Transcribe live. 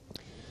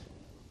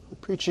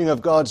Preaching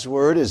of God's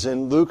Word is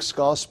in Luke's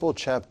Gospel,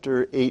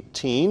 chapter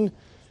 18,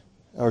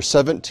 or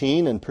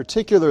 17, and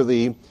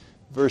particularly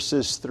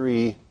verses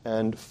 3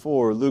 and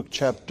 4. Luke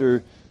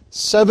chapter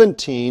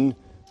 17,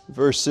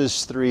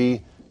 verses 3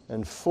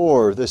 and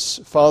 4. This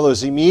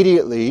follows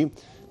immediately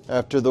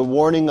after the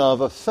warning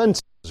of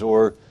offenses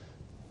or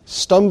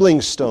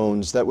stumbling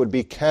stones that would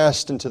be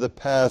cast into the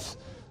path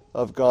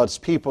of God's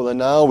people. And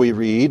now we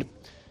read,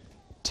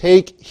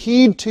 "Take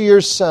heed to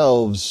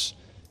yourselves.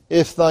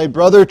 If thy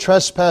brother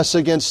trespass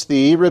against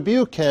thee,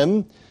 rebuke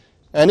him,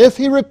 and if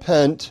he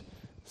repent,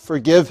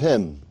 forgive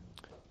him.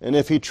 And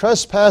if he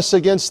trespass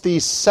against thee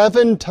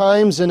 7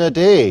 times in a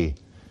day,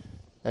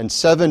 and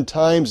 7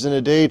 times in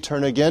a day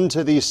turn again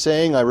to thee,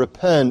 saying, I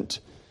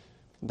repent,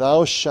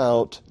 thou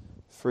shalt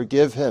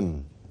forgive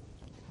him."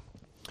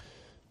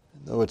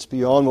 Though it's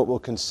beyond what we'll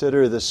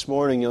consider this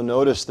morning, you'll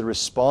notice the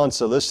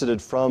response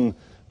elicited from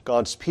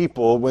God's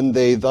people when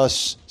they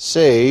thus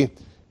say,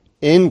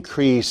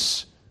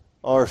 "Increase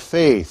our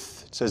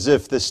faith." It's as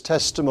if this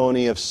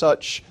testimony of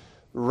such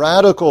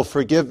radical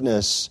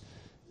forgiveness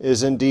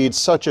is indeed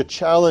such a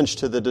challenge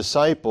to the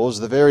disciples,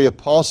 the very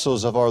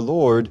apostles of our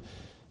Lord,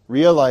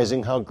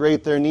 realizing how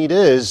great their need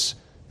is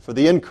for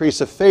the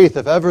increase of faith,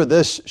 if ever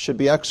this should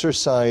be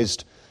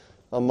exercised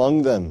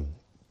among them.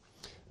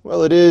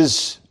 Well, it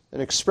is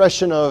an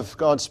expression of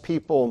God's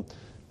people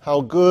how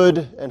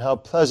good and how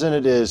pleasant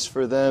it is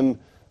for them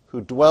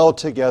who dwell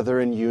together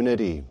in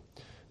unity.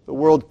 The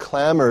world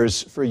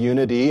clamors for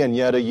unity, and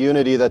yet a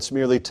unity that's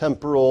merely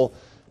temporal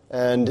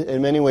and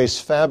in many ways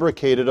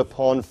fabricated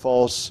upon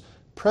false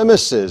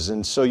premises.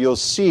 And so you'll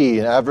see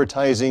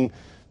advertising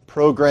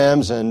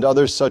programs and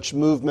other such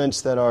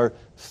movements that are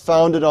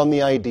founded on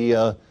the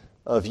idea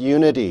of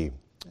unity.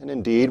 And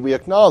indeed, we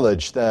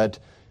acknowledge that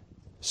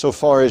so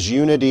far as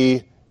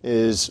unity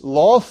is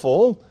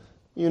lawful,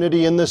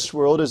 unity in this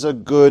world is a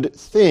good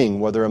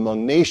thing, whether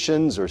among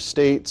nations or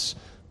states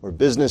or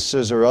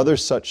businesses or other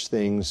such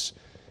things.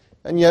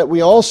 And yet we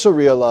also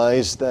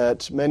realize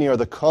that many are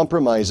the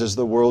compromises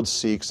the world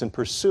seeks in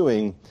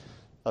pursuing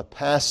a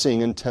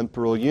passing and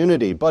temporal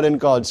unity. But in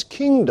God's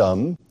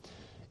kingdom,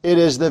 it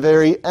is the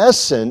very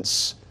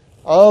essence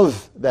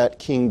of that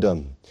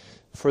kingdom.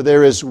 For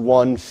there is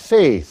one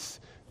faith,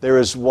 there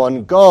is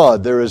one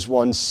God, there is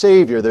one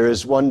Savior, there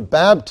is one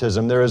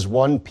baptism, there is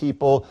one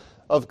people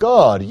of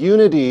God.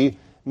 Unity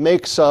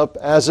makes up,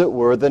 as it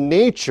were, the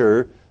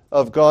nature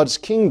of God's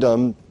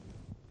kingdom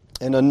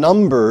in a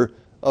number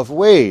of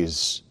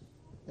ways.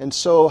 And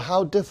so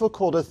how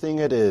difficult a thing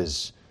it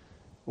is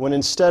when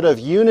instead of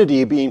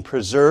unity being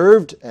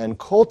preserved and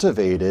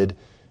cultivated,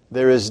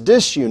 there is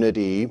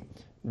disunity,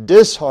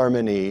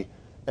 disharmony,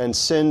 and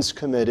sins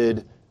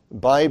committed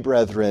by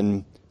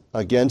brethren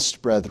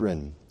against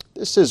brethren.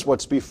 This is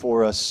what's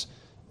before us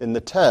in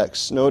the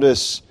text.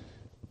 Notice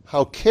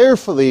how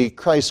carefully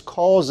Christ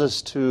calls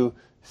us to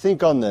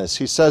think on this.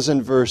 He says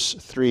in verse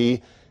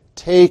 3,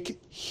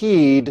 "Take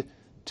heed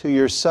to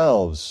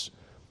yourselves."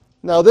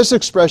 Now, this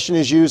expression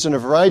is used in a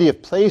variety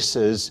of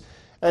places,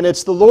 and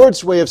it's the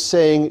Lord's way of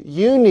saying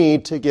you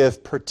need to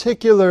give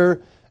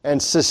particular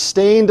and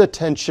sustained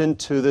attention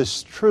to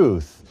this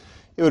truth.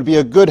 It would be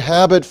a good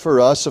habit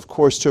for us, of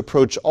course, to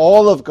approach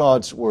all of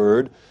God's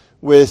Word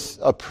with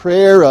a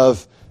prayer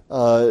of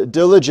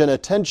diligent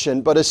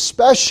attention, but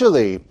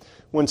especially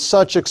when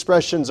such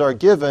expressions are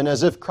given,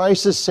 as if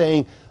Christ is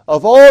saying,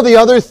 of all the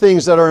other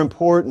things that are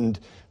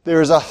important, there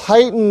is a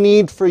heightened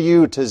need for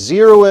you to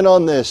zero in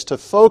on this, to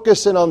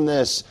focus in on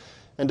this,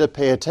 and to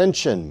pay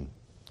attention.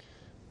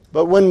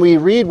 But when we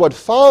read what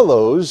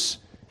follows,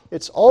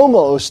 it's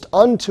almost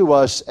unto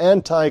us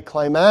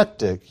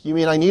anticlimactic. You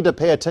mean I need to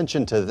pay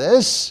attention to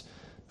this?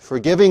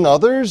 Forgiving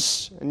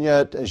others? And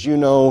yet, as you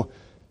know,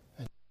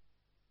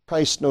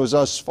 Christ knows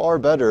us far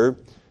better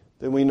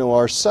than we know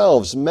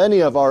ourselves. Many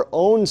of our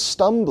own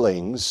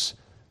stumblings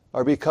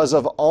are because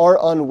of our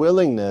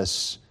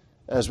unwillingness,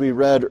 as we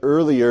read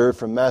earlier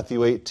from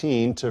Matthew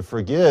 18, to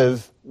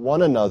forgive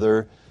one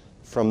another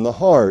from the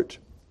heart.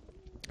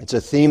 It's a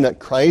theme that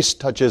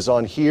Christ touches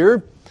on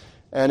here,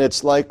 and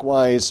it's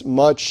likewise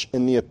much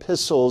in the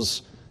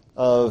epistles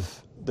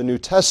of the New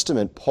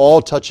Testament.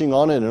 Paul touching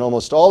on it in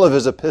almost all of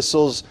his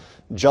epistles,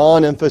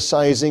 John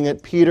emphasizing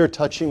it, Peter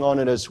touching on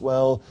it as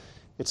well.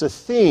 It's a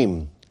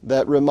theme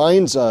that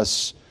reminds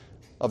us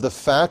of the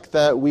fact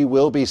that we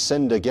will be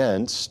sinned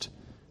against,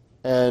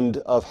 and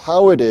of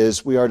how it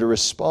is we are to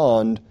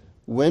respond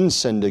when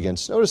sinned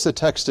against. Notice the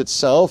text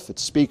itself. It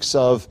speaks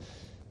of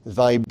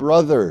thy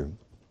brother.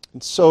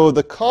 And so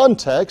the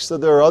context,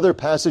 that there are other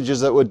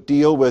passages that would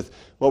deal with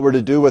what we're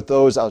to do with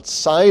those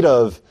outside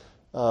of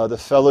the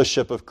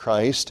fellowship of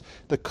Christ.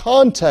 The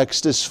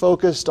context is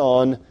focused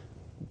on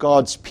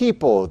God's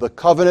people, the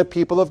covenant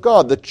people of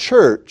God, the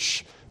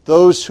church,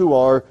 those who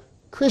are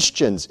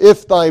Christians.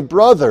 If thy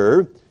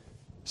brother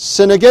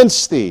sin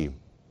against thee.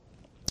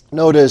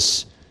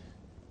 Notice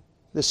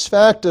this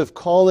fact of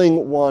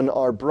calling one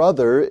our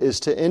brother is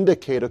to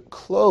indicate a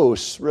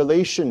close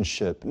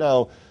relationship.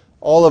 Now,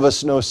 all of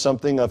us know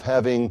something of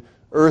having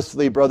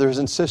earthly brothers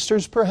and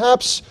sisters,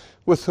 perhaps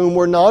with whom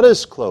we're not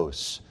as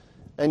close.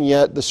 and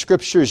yet the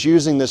Scriptures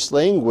using this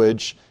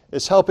language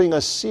is helping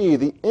us see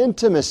the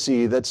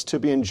intimacy that's to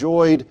be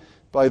enjoyed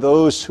by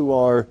those who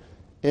are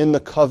in the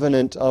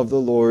covenant of the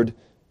Lord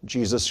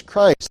Jesus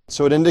Christ.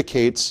 So it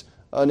indicates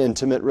an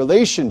intimate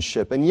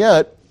relationship. And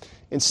yet,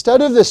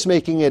 instead of this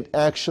making it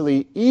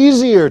actually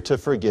easier to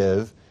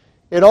forgive,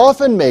 it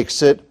often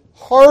makes it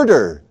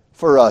harder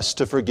for us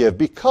to forgive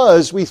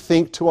because we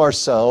think to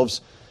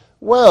ourselves,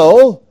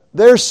 well,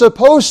 they're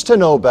supposed to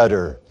know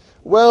better.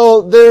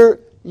 Well, they're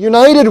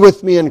united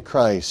with me in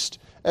Christ.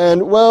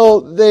 And, well,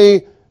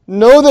 they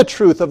know the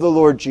truth of the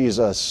Lord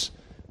Jesus.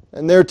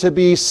 And they're to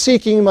be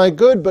seeking my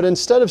good, but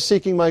instead of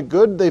seeking my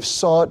good, they've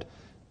sought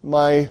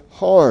my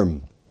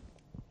harm.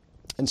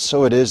 And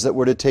so it is that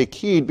we're to take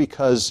heed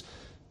because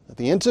of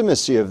the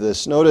intimacy of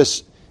this.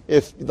 Notice,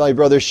 if thy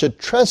brother should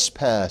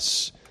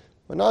trespass,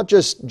 but not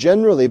just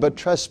generally, but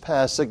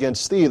trespass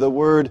against thee. The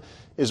word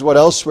is what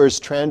elsewhere is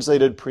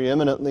translated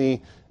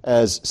preeminently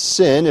as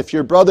sin. If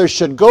your brother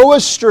should go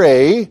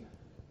astray,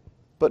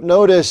 but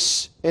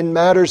notice in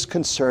matters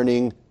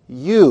concerning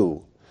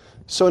you.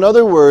 So in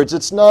other words,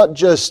 it's not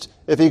just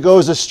if he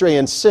goes astray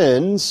and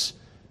sins,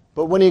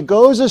 but when he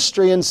goes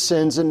astray and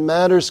sins in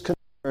matters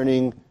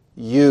concerning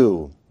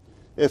you.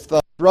 If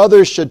thy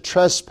brother should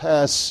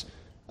trespass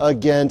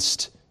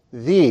against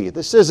thee.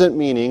 This isn't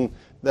meaning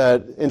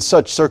that in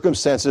such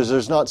circumstances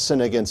there's not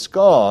sin against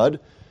God,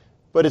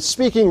 but it's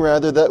speaking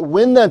rather that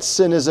when that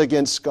sin is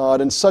against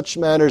God in such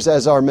matters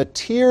as are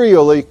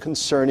materially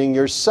concerning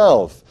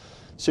yourself.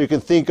 So you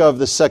can think of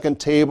the second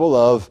table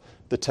of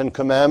the Ten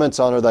Commandments,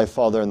 honor thy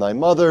father and thy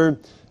mother,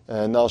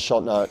 and thou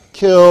shalt not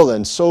kill,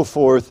 and so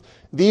forth.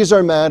 These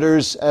are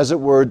matters, as it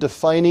were,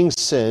 defining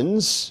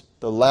sins,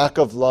 the lack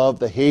of love,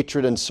 the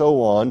hatred, and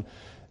so on,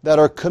 that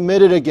are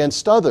committed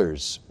against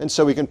others. And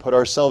so we can put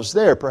ourselves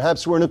there.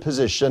 Perhaps we're in a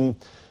position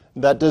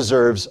that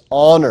deserves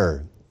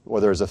honor,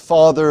 whether as a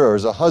father or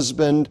as a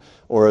husband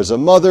or as a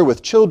mother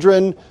with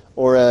children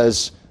or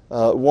as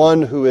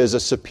one who is a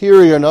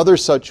superior in other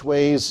such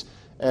ways,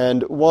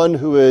 and one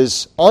who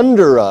is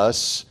under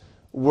us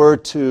were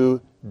to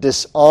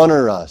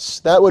dishonor us.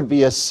 That would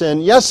be a sin,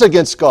 yes,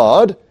 against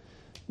God,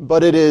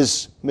 but it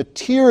is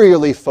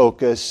materially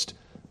focused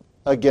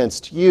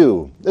against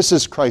you. This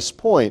is Christ's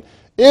point.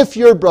 If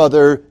your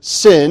brother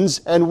sins,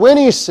 and when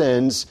he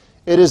sins,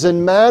 it is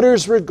in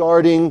matters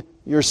regarding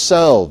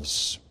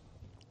yourselves.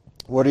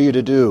 What are you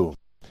to do?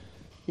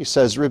 He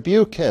says,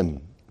 rebuke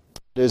him.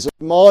 It is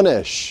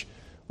admonish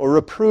or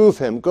reprove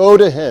him. Go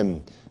to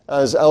him,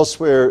 as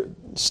elsewhere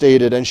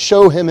stated, and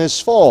show him his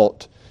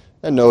fault.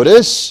 And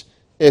notice,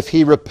 if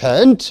he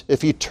repent,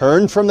 if he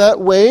turn from that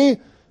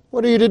way,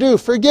 what are you to do?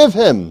 Forgive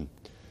him.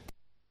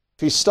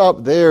 If he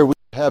stopped there, we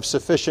have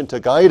sufficient to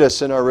guide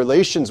us in our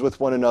relations with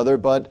one another,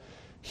 but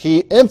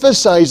he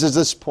emphasizes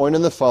this point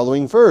in the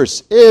following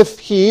verse. If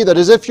he, that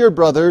is, if your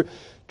brother,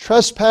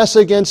 trespass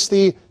against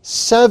thee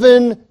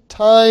 7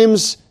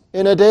 times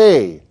in a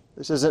day.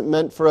 This isn't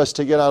meant for us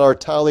to get out our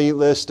tally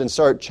list and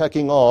start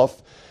checking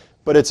off,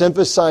 but it's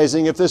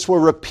emphasizing if this were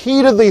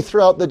repeatedly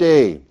throughout the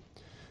day,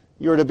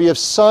 you are to be of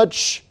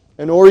such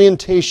an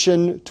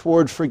orientation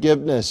toward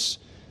forgiveness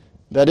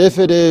that if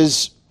it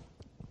is,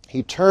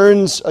 he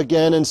turns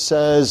again and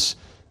says,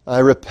 I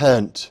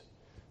repent,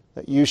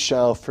 that you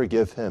shall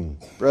forgive him.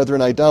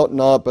 Brethren, I doubt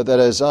not, but that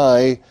as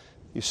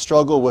you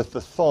struggle with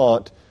the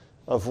thought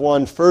of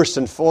one, first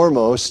and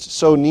foremost,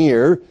 so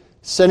near,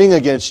 sinning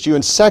against you,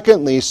 and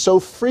secondly, so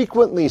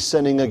frequently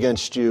sinning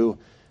against you,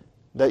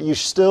 that you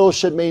still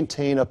should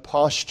maintain a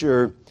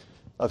posture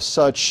of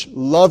such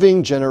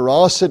loving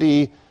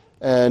generosity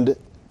and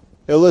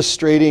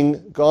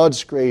illustrating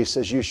God's grace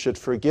as you should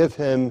forgive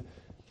him,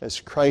 as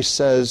Christ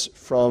says,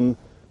 from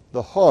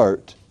the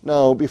heart.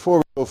 Now, before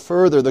we go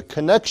further, the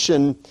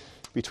connection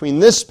between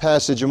this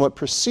passage and what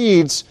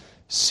precedes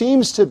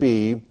seems to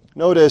be,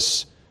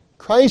 notice,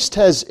 Christ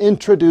has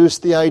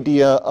introduced the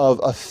idea of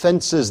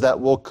offenses that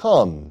will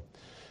come.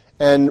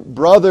 And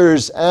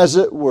brothers, as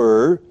it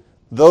were,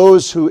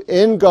 those who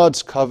in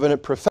God's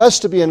covenant profess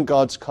to be in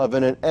God's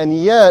covenant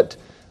and yet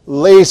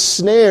lay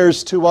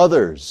snares to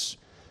others.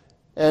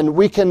 And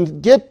we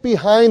can get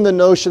behind the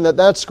notion that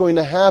that's going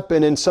to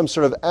happen in some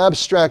sort of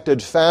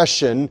abstracted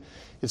fashion.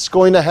 It's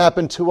going to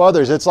happen to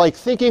others. It's like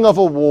thinking of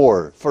a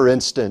war, for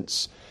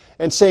instance,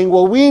 and saying,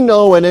 well, we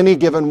know in any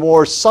given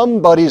war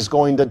somebody's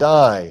going to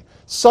die.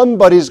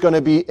 Somebody's going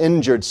to be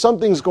injured.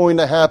 Something's going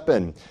to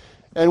happen.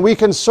 And we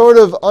can sort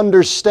of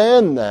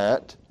understand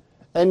that,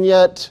 and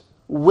yet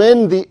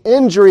when the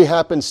injury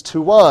happens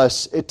to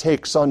us, it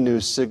takes on new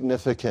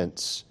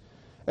significance.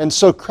 And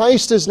so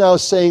Christ is now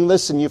saying,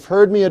 listen, you've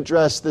heard me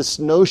address this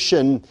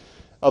notion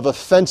of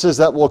offenses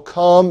that will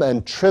come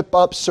and trip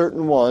up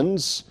certain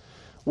ones.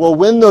 Well,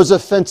 when those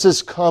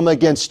offenses come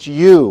against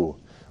you,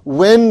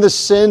 when the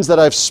sins that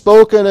I've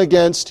spoken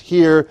against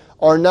here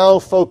are now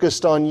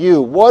focused on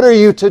you, what are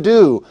you to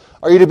do?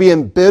 Are you to be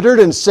embittered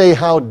and say,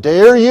 how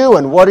dare you?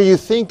 And what are you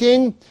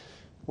thinking?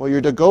 Well,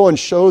 you're to go and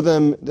show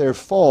them their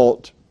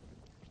fault,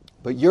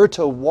 but you're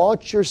to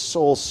watch your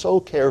soul so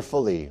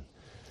carefully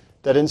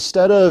that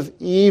instead of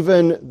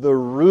even the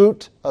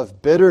root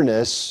of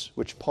bitterness,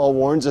 which Paul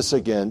warns us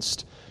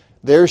against,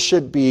 there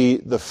should be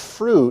the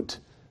fruit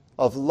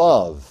of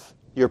love.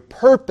 Your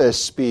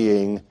purpose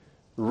being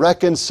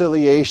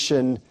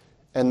reconciliation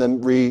and the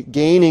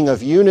regaining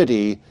of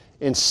unity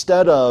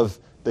instead of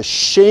the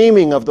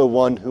shaming of the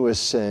one who has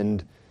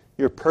sinned.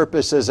 Your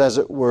purpose is, as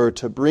it were,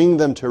 to bring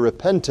them to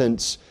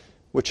repentance,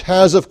 which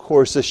has, of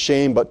course, a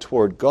shame but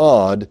toward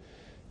God,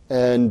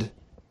 and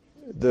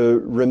the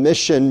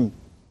remission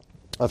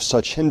of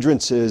such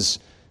hindrances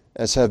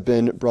as have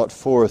been brought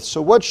forth.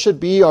 So what should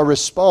be our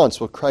response?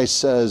 Well, Christ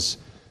says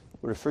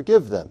we're to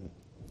forgive them.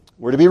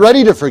 We're to be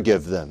ready to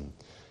forgive them.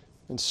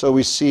 And so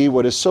we see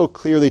what is so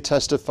clearly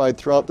testified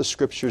throughout the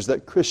Scriptures,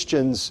 that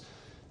Christians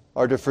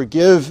are to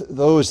forgive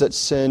those that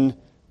sin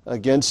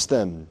against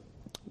them.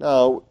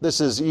 Now,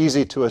 this is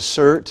easy to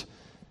assert.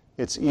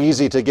 It's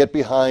easy to get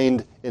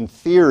behind in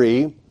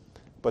theory,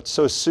 but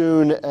so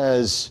soon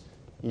as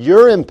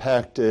you're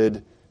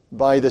impacted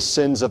by the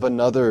sins of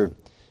another,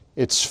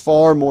 it's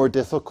far more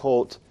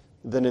difficult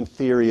than in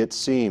theory it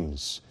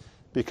seems.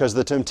 Because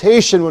the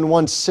temptation when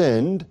one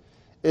sinned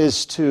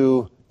is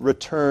to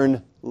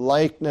return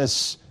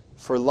likeness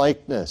for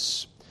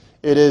likeness.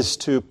 It is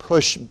to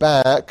push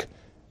back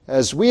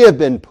as we have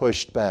been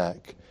pushed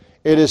back.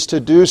 It is to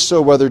do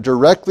so whether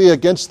directly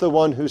against the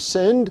one who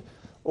sinned,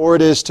 or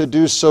it is to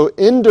do so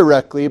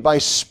indirectly by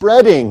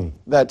spreading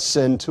that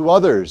sin to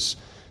others.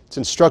 It's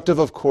instructive,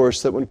 of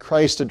course, that when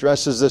Christ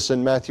addresses this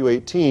in Matthew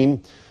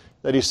 18,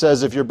 that he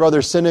says, if your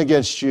brother sin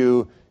against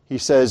you, he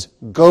says,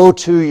 go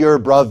to your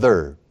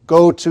brother.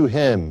 Go to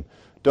him.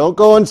 Don't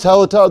go and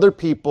tell it to other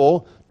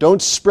people.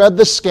 Don't spread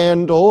the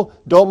scandal.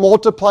 Don't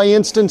multiply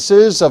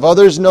instances of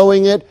others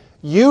knowing it.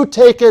 You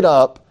take it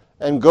up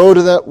and go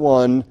to that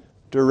one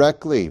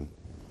directly.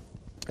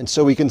 And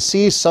so we can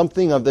see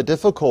something of the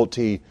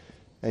difficulty,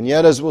 and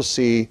yet, as we'll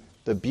see,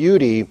 the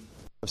beauty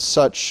of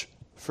such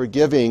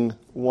forgiving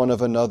one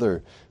of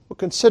another. We'll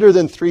consider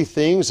then three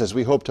things as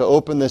we hope to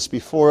open this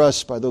before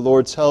us by the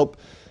Lord's help.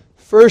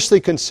 Firstly,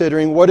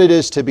 considering what it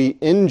is to be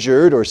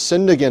injured or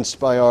sinned against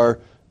by our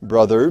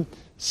brother.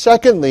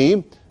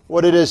 Secondly,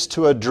 what it is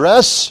to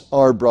address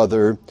our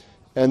brother.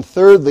 And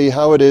thirdly,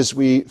 how it is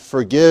we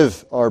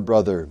forgive our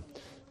brother.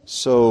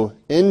 So,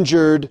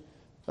 injured,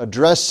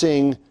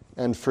 addressing,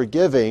 and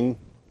forgiving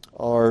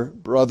our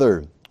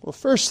brother. Well,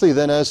 firstly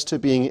then, as to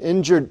being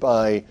injured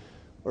by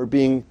or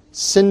being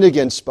sinned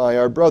against by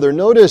our brother,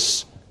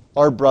 notice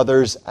our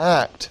brother's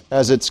act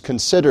as it's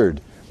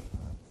considered.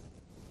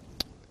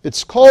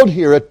 It's called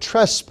here a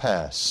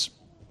trespass,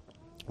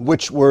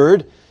 which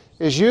word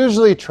is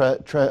usually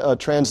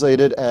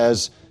translated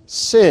as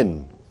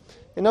sin.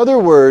 In other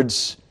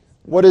words,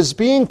 what is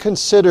being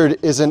considered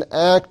is an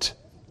act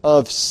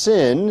of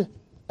sin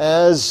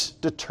as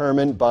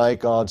determined by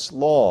God's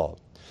law.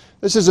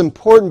 This is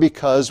important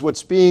because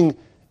what's being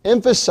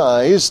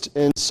emphasized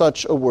in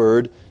such a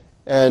word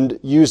and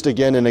used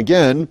again and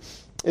again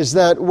is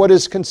that what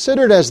is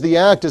considered as the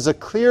act is a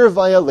clear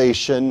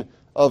violation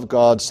of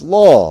God's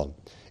law.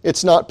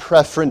 It's not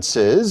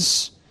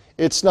preferences.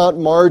 It's not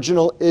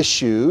marginal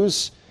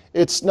issues.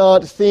 It's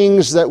not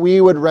things that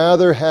we would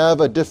rather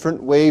have a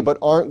different way but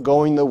aren't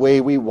going the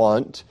way we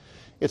want.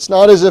 It's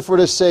not as if we're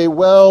to say,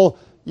 well,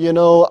 you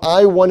know,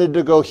 I wanted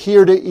to go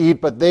here to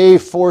eat, but they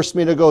forced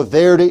me to go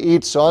there to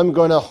eat, so I'm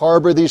going to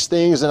harbor these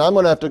things, and I'm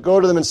going to have to go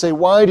to them and say,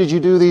 why did you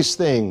do these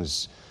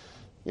things?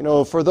 You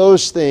know, for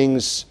those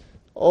things,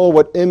 oh,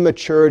 what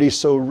immaturity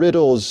so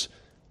riddles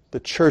the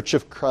Church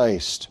of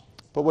Christ.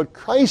 But what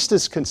Christ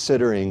is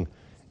considering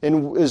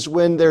is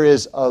when there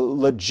is a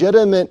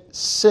legitimate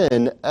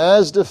sin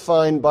as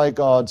defined by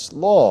God's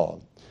law.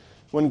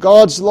 When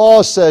God's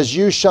law says,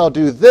 you shall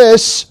do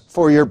this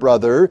for your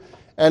brother,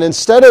 and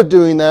instead of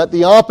doing that,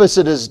 the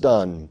opposite is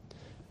done.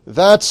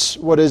 That's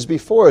what is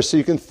before us. So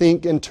you can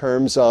think in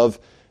terms of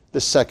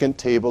the second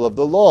table of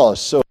the law.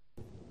 So,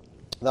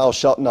 thou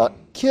shalt not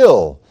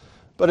kill.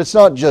 But it's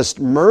not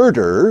just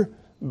murder,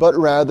 but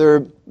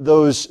rather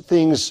those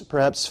things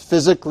perhaps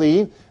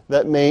physically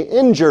that may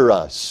injure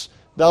us.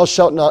 Thou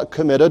shalt not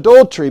commit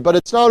adultery. But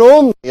it's not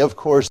only, of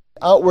course,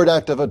 the outward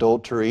act of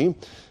adultery,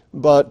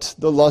 but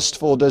the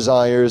lustful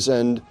desires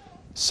and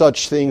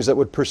such things that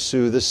would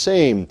pursue the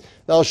same.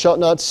 Thou shalt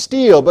not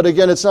steal. But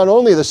again, it's not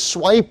only the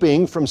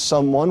swiping from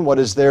someone what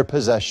is their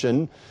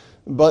possession,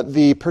 but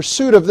the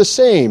pursuit of the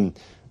same.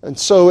 And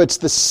so it's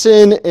the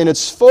sin in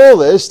its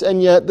fullest,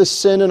 and yet the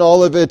sin in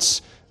all of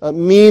its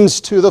means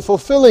to the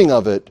fulfilling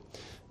of it.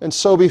 And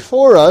so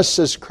before us,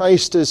 as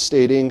Christ is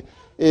stating,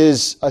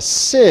 is a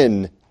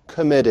sin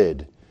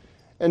committed.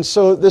 And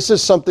so this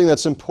is something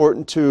that's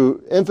important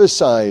to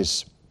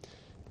emphasize.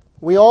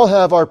 We all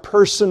have our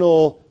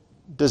personal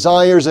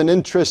desires and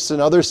interests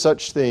and other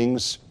such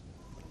things.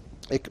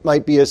 It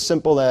might be as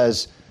simple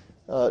as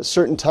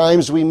certain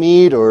times we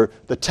meet, or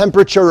the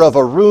temperature of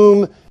a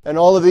room, and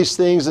all of these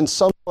things, and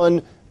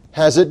someone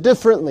has it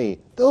differently.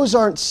 Those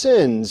aren't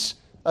sins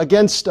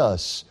against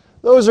us.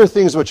 Those are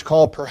things which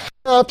call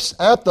perhaps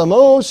at the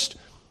most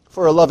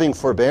for a loving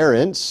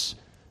forbearance,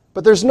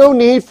 But there's no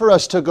need for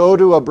us to go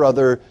to a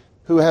brother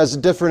who has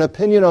a different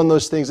opinion on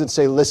those things and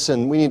say,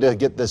 listen, we need to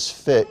get this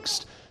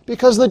fixed.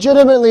 Because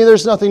legitimately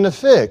there's nothing to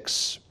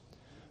fix.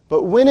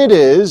 But when it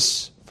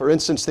is, for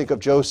instance, think of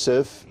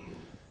Joseph,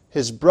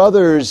 his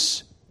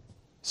brothers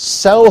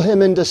sell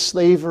him into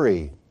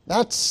slavery.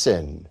 That's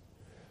sin.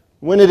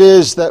 When it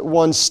is that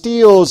one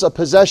steals a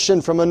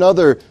possession from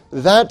another,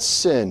 that's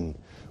sin.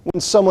 When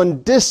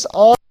someone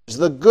dishonors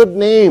the good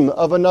name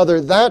of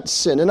another, that's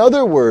sin. In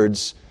other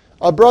words,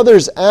 a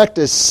brother's act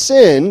is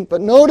sin,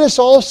 but notice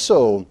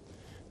also,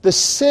 the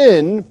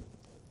sin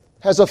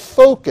has a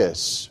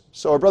focus.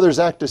 So our brother's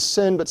act is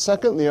sin, but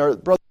secondly, our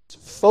brother's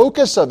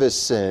focus of his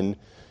sin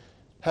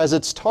has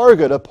its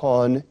target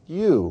upon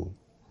you.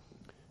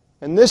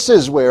 And this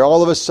is where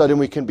all of a sudden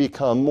we can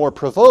become more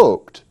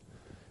provoked.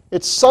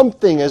 It's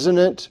something, isn't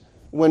it,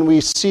 when we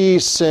see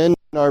sin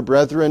in our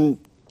brethren,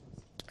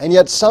 and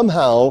yet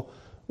somehow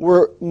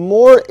we're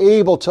more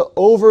able to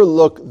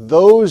overlook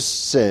those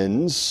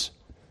sins,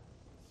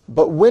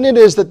 but when it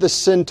is that the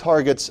sin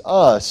targets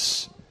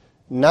us,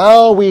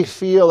 now we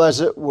feel, as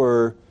it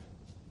were,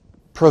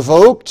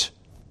 provoked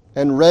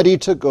and ready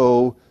to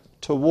go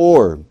to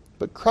war.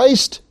 But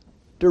Christ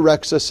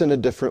directs us in a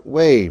different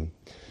way.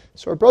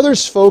 So our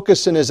brother's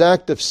focus in his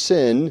act of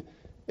sin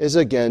is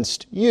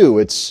against you.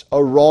 It's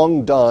a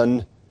wrong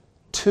done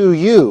to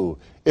you.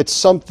 It's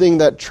something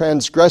that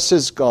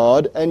transgresses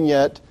God, and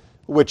yet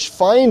which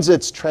finds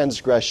its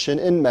transgression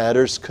in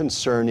matters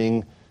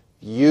concerning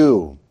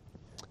you.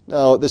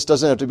 Now, this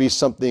doesn't have to be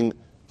something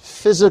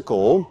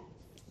physical.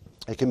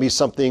 It can be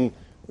something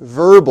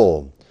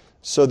verbal.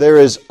 So there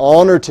is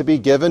honor to be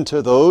given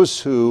to those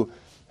who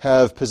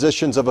have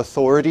positions of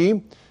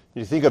authority.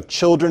 You think of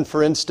children,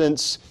 for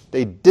instance,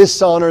 they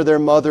dishonor their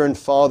mother and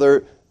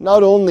father,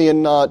 not only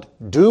in not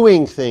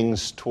doing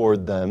things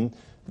toward them,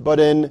 but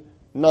in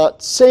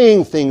not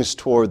saying things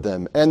toward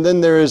them. And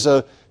then there is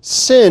a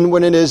sin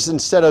when it is,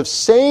 instead of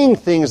saying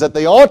things that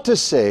they ought to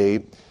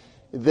say,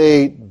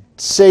 they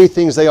say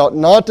things they ought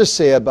not to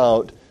say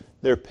about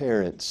their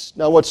parents.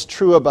 Now, what's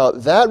true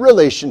about that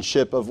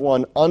relationship of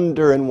one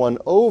under and one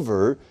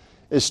over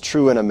is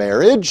true in a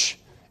marriage.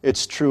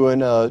 It's true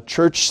in a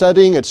church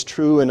setting. It's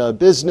true in a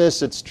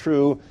business. It's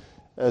true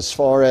as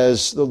far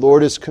as the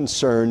Lord is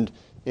concerned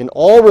in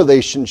all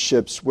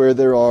relationships where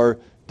there are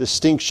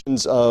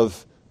distinctions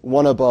of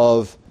one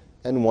above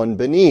and one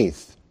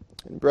beneath.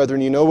 And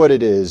brethren, you know what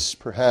it is,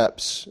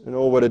 perhaps. You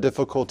know what a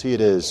difficulty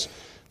it is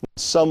when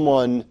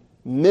someone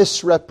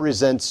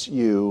misrepresents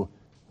you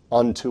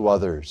unto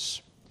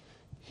others.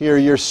 Here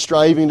you're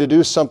striving to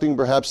do something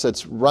perhaps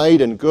that's right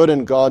and good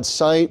in God's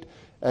sight,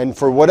 and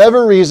for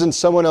whatever reason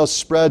someone else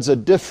spreads a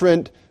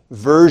different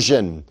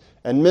version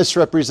and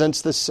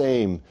misrepresents the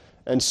same.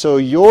 And so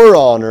your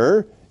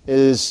honor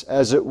is,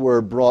 as it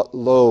were, brought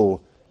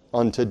low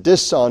unto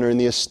dishonor in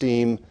the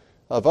esteem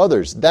of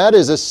others. That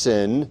is a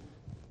sin,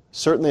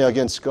 certainly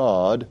against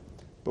God,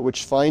 but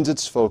which finds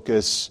its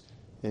focus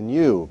in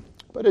you.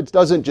 But it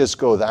doesn't just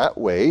go that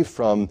way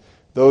from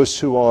those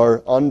who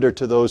are under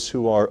to those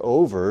who are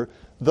over.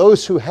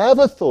 Those who have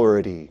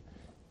authority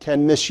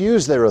can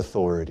misuse their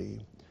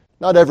authority.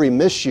 Not every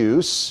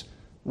misuse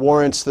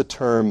warrants the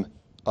term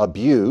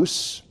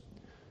abuse,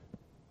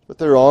 but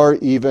there are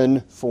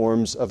even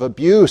forms of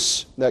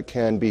abuse that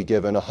can be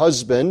given. A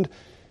husband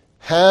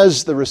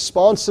has the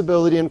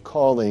responsibility and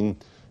calling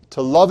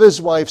to love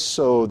his wife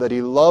so that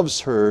he loves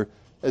her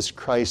as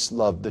Christ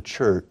loved the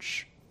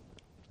church.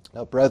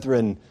 Now,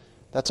 brethren,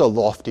 that's a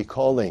lofty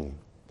calling.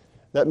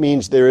 That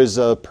means there is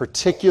a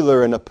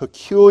particular and a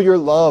peculiar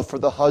love for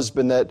the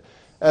husband that,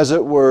 as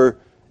it were,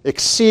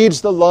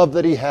 exceeds the love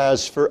that he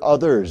has for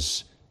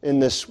others in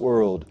this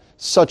world.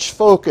 Such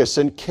focus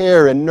and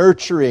care and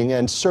nurturing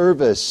and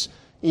service,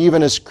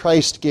 even as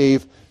Christ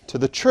gave to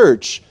the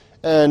church.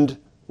 And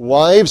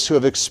wives who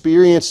have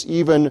experienced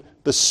even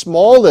the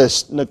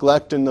smallest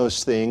neglect in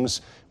those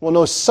things will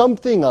know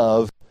something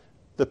of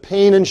the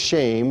pain and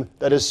shame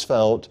that is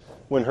felt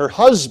when her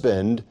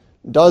husband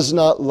does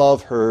not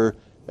love her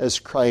as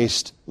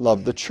Christ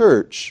loved the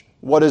church.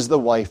 What is the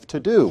wife to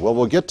do? Well,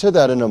 we'll get to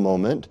that in a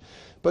moment.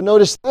 But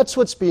notice that's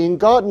what's being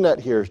gotten at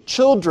here.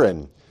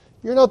 Children,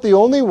 you're not the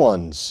only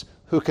ones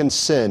who can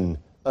sin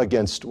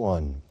against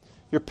one.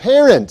 Your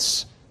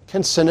parents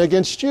can sin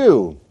against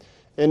you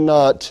in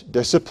not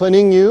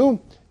disciplining you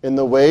in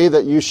the way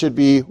that you should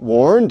be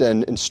warned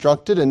and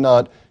instructed, and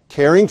not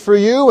caring for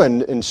you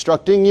and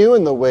instructing you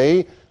in the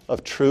way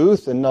of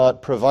truth, and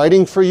not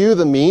providing for you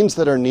the means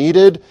that are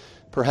needed,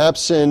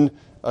 perhaps in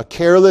a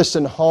careless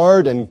and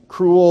hard and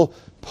cruel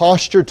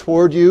posture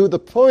toward you. The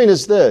point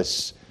is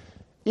this: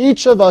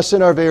 each of us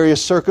in our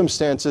various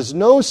circumstances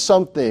knows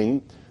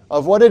something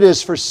of what it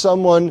is for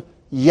someone,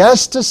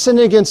 yes, to sin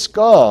against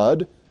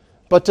God,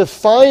 but to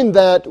find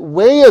that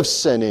way of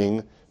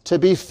sinning to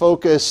be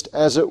focused,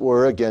 as it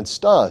were,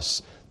 against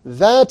us.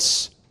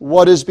 That's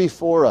what is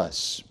before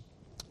us.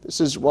 This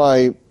is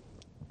why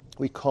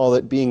we call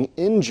it being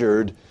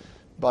injured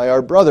by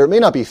our brother. It may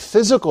not be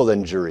physical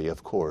injury,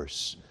 of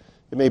course.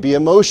 It may be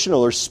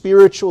emotional or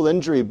spiritual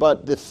injury,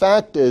 but the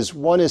fact is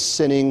one is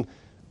sinning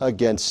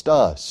against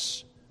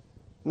us.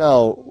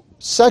 Now,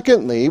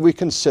 secondly, we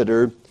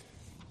consider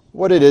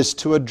what it is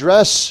to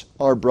address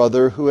our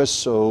brother who has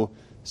so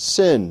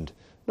sinned.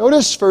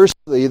 Notice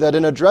firstly that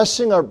in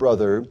addressing our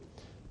brother,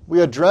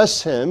 we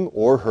address him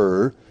or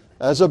her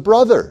as a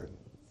brother.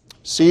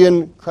 See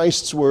in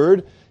Christ's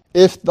word,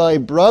 if thy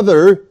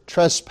brother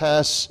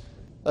trespass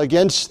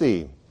against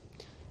thee.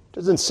 It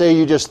doesn't say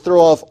you just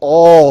throw off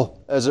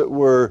all, as it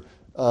were,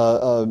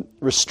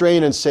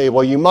 restraint and say,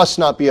 well, you must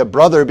not be a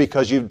brother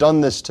because you've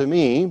done this to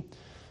me.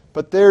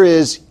 But there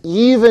is,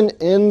 even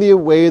in the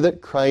way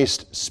that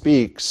Christ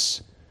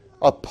speaks,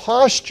 a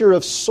posture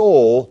of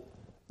soul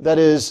that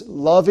is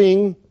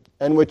loving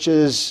and which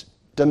is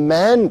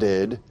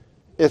demanded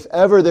if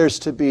ever there's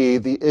to be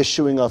the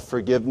issuing of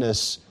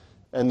forgiveness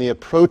and the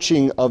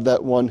approaching of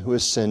that one who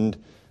has sinned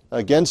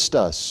against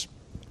us.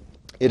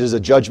 It is a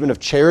judgment of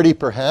charity,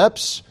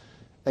 perhaps,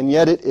 and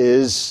yet it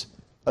is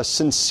a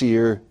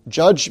sincere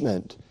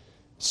judgment.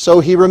 So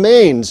he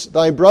remains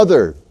thy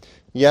brother.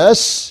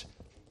 Yes,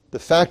 the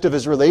fact of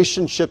his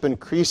relationship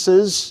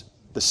increases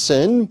the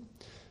sin,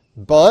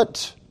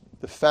 but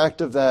the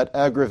fact of that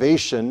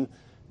aggravation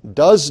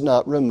does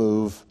not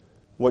remove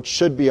what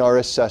should be our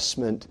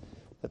assessment,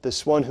 that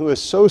this one who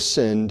has so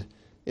sinned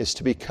is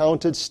to be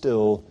counted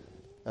still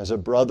as a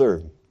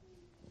brother.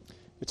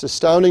 It's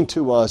astounding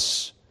to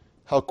us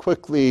how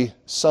quickly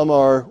some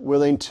are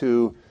willing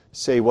to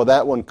say, well,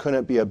 that one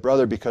couldn't be a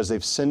brother because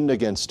they've sinned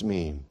against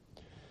me.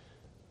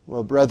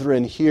 Well,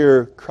 brethren,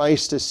 here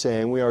Christ is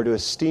saying we are to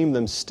esteem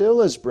them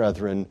still as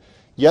brethren.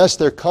 Yes,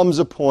 there comes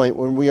a point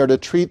when we are to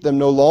treat them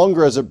no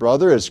longer as a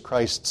brother, as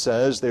Christ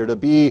says. They're to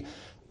be,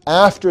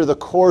 after the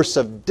course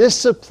of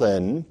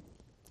discipline,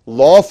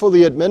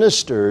 lawfully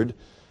administered,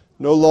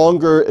 no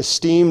longer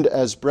esteemed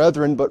as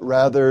brethren, but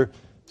rather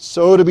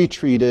so to be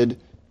treated,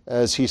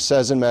 as he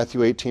says in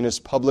Matthew 18, as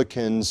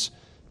publicans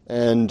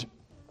and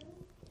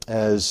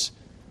as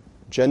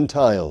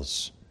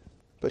Gentiles.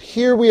 But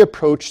here we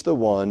approach the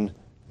one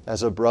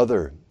as a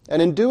brother.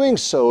 And in doing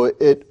so,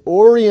 it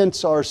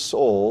orients our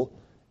soul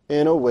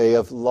in a way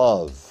of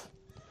love.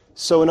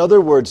 So in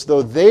other words,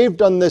 though they've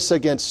done this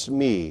against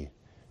me,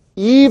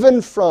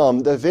 even from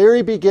the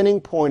very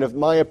beginning point of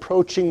my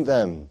approaching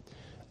them,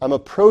 I'm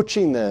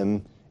approaching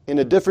them in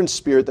a different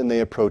spirit than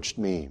they approached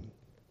me.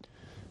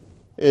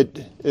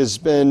 It has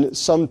been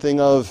something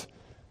of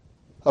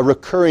a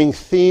recurring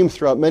theme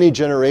throughout many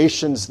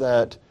generations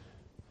that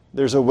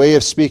there's a way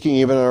of speaking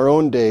even in our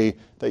own day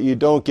that you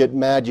don't get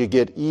mad, you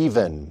get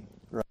even.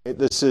 Right?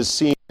 This is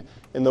seen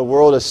in the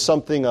world as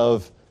something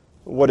of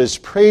what is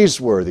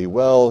praiseworthy.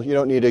 Well, you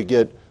don't need to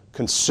get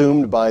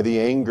consumed by the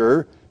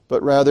anger,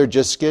 but rather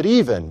just get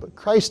even. But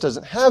Christ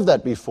doesn't have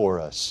that before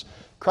us.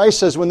 Christ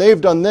says when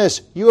they've done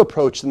this, you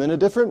approach them in a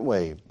different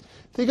way.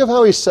 Think of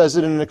how he says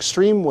it in an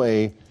extreme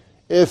way.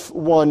 If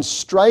one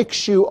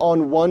strikes you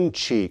on one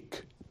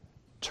cheek,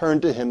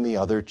 turn to him the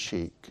other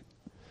cheek.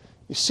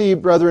 You see,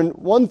 brethren,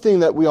 one thing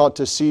that we ought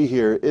to see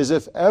here is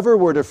if ever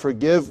we're to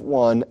forgive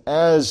one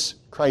as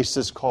Christ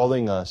is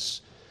calling us,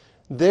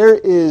 there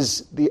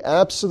is the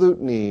absolute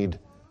need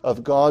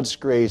of God's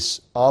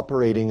grace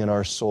operating in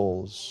our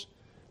souls.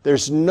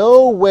 There's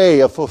no way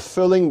of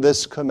fulfilling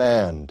this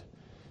command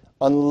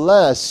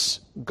unless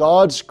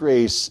God's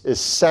grace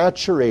is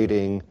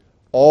saturating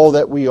all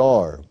that we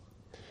are.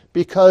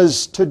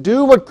 Because to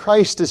do what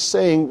Christ is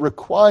saying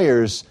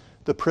requires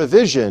the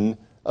provision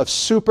of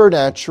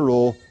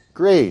supernatural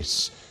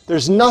grace.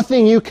 There's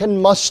nothing you can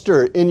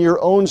muster in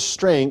your own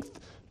strength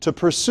to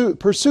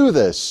pursue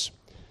this.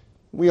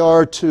 We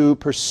are to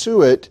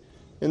pursue it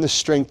in the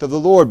strength of the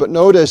Lord. But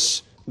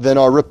notice then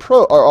our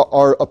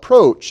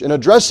approach in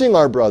addressing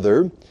our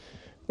brother.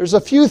 There's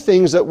a few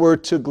things that we're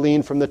to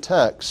glean from the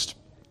text.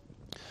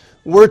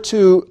 We're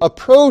to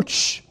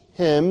approach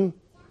him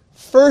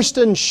first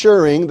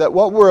ensuring that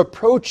what we're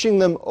approaching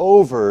them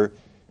over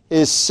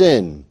is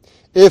sin.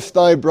 If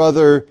thy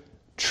brother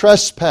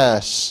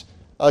trespass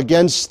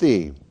against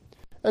thee.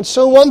 And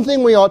so one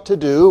thing we ought to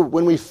do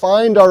when we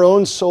find our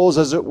own souls,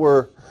 as it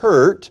were,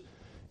 hurt,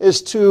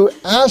 is to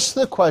ask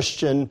the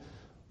question,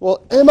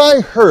 well, am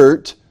I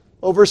hurt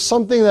over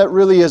something that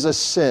really is a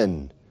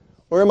sin?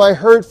 Or am I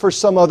hurt for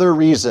some other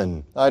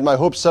reason? I had my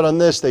hopes set on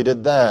this, they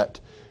did that.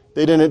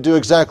 They didn't do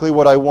exactly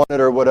what I wanted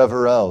or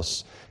whatever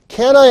else.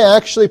 Can I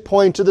actually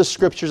point to the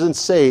Scriptures and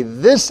say,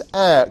 this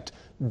act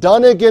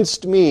done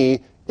against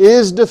me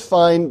is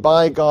defined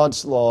by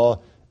God's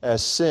law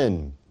as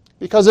sin?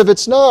 Because if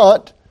it's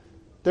not,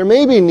 there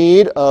may be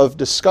need of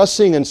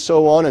discussing and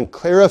so on and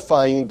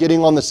clarifying and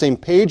getting on the same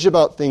page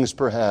about things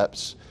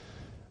perhaps.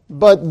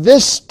 But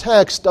this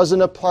text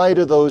doesn't apply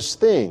to those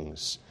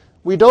things.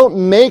 We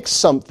don't make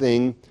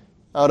something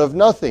out of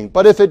nothing.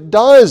 But if it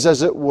does,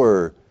 as it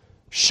were,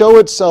 show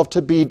itself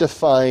to be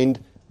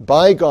defined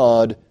by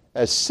God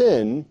as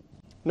sin,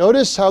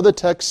 notice how the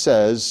text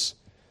says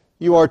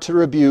you are to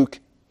rebuke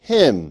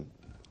him.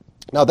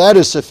 Now that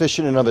is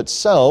sufficient in of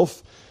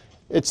itself.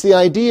 It's the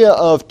idea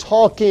of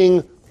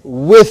talking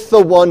with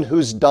the one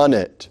who's done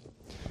it.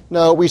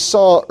 Now, we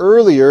saw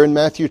earlier in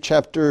Matthew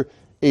chapter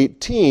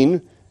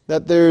 18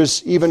 that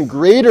there's even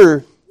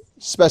greater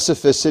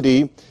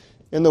specificity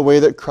in the way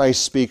that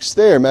Christ speaks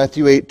there.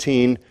 Matthew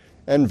 18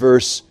 and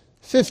verse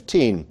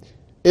 15.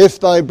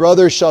 If thy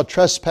brother shall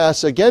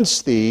trespass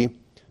against thee,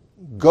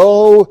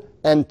 go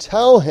and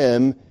tell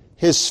him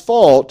his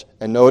fault,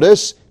 and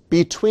notice,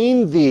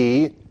 between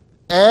thee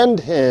and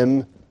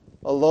him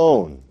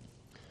alone.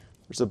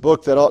 There's a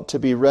book that ought to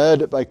be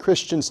read by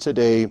Christians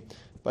today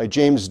by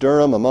James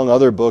Durham, among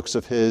other books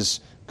of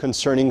his,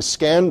 concerning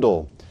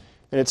scandal.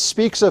 And it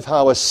speaks of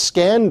how a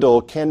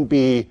scandal can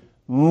be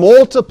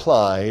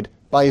multiplied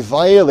by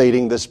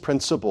violating this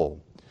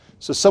principle.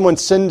 So someone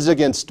sins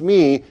against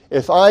me.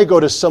 If I go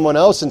to someone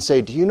else and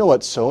say, do you know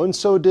what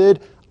so-and-so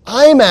did?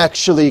 I'm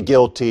actually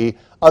guilty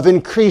of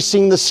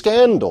increasing the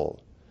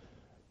scandal.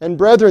 And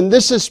brethren,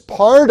 this is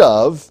part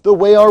of the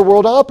way our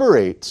world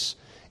operates.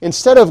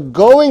 Instead of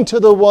going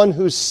to the one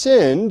who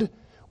sinned,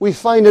 we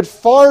find it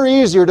far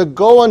easier to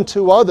go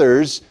unto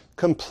others,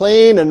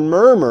 complain and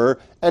murmur,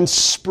 and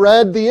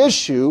spread the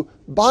issue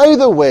by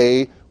the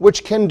way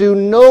which can do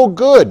no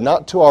good,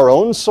 not to our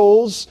own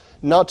souls,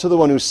 not to the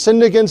one who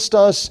sinned against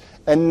us,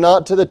 and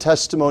not to the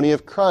testimony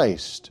of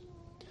Christ.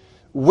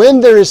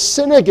 When there is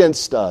sin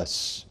against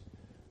us,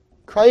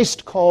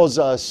 Christ calls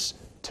us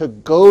to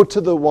go to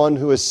the one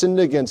who has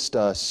sinned against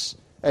us,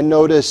 and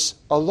notice,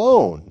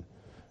 alone.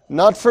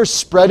 Not for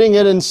spreading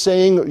it and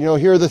saying,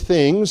 here are the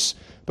things,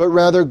 but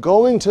rather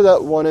going to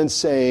that one and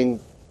saying,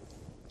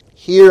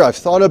 here, I've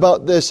thought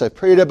about this, I've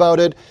prayed about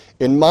it.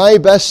 In my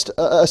best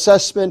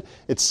assessment,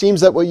 it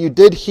seems that what you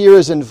did here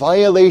is in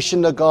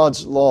violation of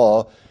God's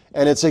law,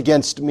 and it's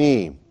against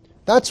me.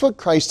 That's what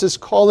Christ is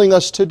calling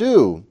us to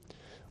do.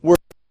 We're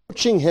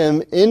approaching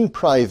him in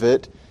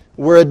private.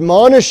 We're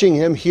admonishing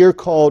him, here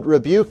called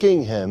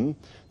rebuking him,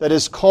 that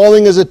is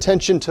calling his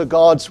attention to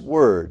God's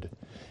word.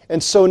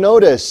 And so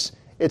notice,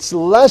 it's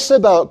less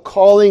about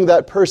calling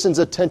that person's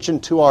attention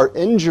to our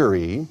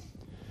injury,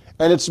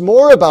 and it's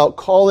more about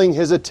calling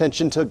his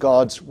attention to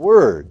God's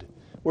word.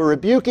 We're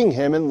rebuking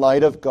him in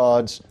light of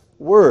God's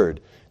word.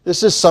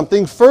 This is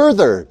something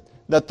further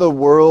that the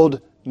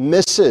world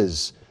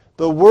misses.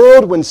 The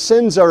world, when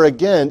sins are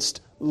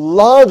against,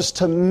 loves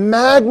to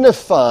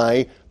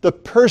magnify the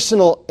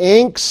personal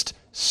angst,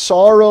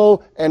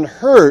 sorrow, and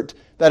hurt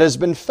that has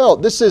been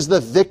felt. This is the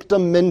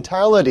victim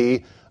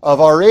mentality of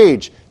our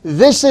age.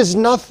 This is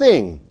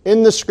nothing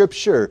in the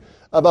Scripture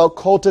about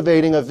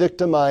cultivating a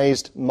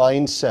victimized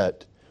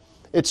mindset.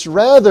 It's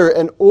rather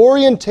an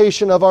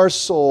orientation of our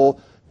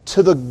soul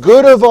to the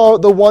good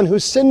of the one who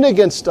sinned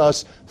against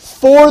us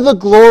for the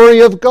glory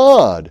of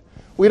God.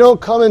 We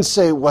don't come and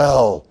say,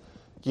 well,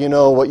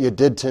 what you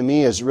did to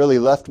me has really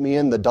left me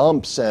in the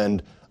dumps,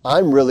 and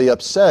I'm really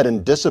upset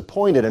and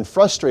disappointed and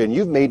frustrated, and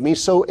you've made me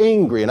so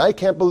angry, and I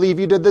can't believe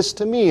you did this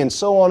to me, and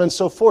so on and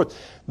so forth.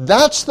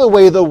 That's the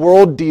way the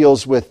world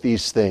deals with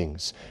these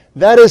things.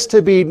 That is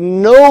to be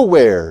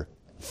nowhere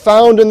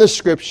found in the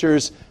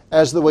Scriptures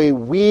as the way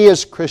we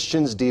as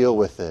Christians deal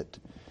with it.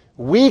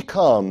 We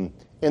come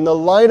in the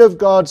light of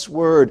God's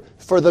Word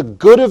for the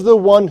good of the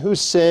one who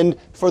sinned,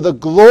 for the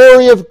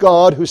glory of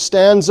God who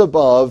stands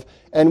above,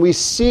 and we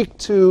seek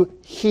to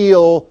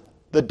heal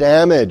the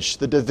damage,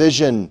 the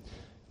division,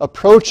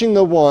 approaching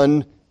the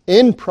one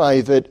in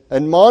private,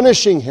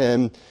 admonishing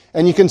him,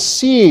 and you can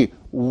see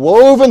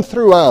woven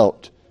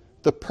throughout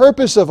the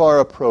purpose of our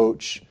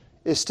approach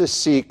is to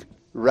seek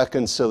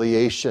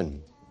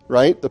reconciliation,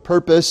 right? The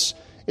purpose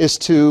is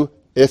to,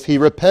 if he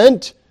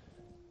repent,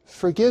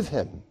 forgive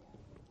him.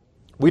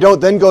 We don't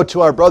then go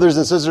to our brothers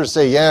and sisters and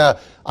say, yeah,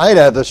 I'd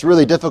had this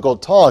really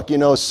difficult talk.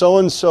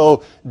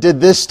 So-and-so did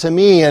this to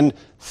me, and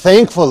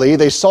thankfully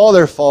they saw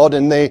their fault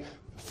and they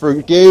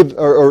forgave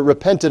or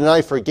repented and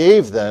I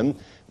forgave them,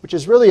 which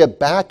is really a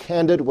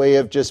backhanded way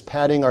of just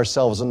patting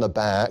ourselves on the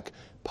back,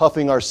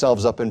 puffing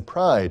ourselves up in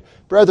pride.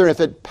 Brethren, if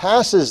it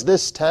passes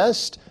this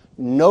test,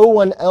 no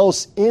one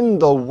else in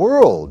the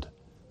world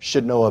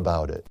should know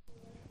about it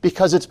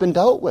because it's been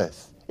dealt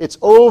with. It's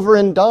over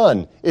and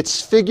done.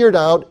 It's figured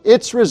out,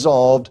 it's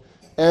resolved,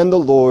 and the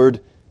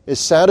Lord is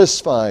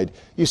satisfied.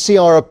 You see,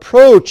 our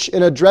approach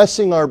in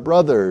addressing our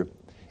brother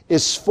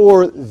is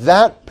for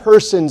that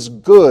person's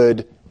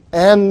good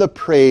and the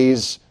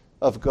praise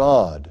of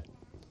God.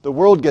 The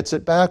world gets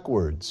it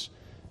backwards.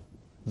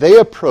 They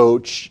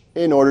approach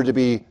in order to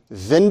be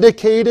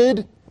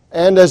vindicated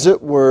and, as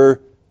it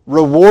were,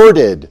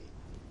 rewarded.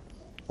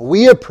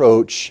 We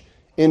approach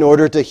in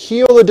order to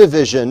heal a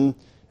division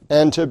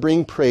and to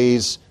bring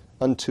praise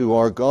unto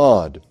our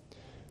God.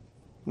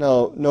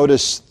 Now,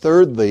 notice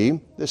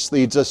thirdly, this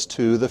leads us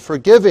to the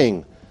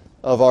forgiving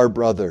of our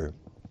brother.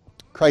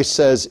 Christ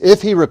says,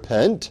 if he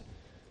repent,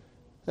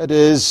 that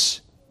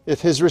is,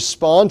 if his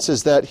response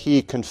is that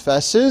he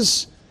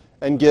confesses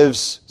and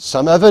gives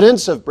some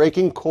evidence of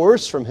breaking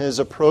course from his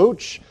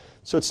approach,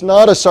 so it's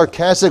not a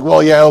sarcastic,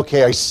 well, yeah,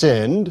 okay, I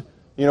sinned,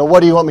 what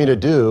do you want me to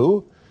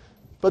do?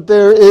 But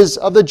there is,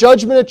 of the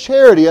judgment of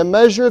charity, a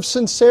measure of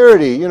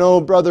sincerity.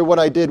 Brother, what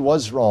I did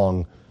was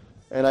wrong,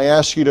 and I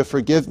ask you to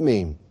forgive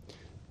me.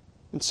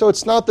 And so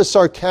it's not the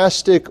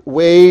sarcastic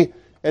way,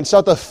 and it's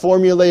not the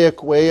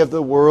formulaic way of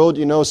the world.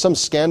 Some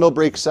scandal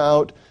breaks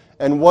out,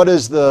 and what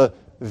is the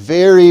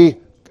very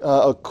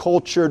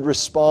cultured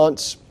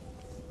response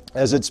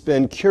as it's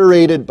been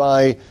curated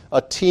by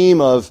a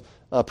team of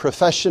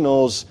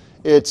professionals?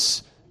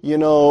 It's,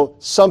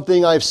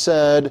 something I've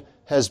said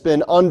has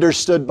been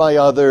understood by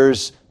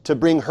others to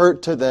bring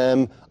hurt to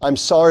them. I'm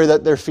sorry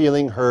that they're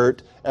feeling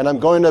hurt, and I'm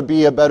going to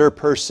be a better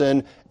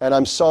person, and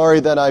I'm sorry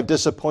that I've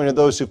disappointed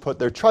those who put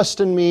their trust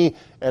in me,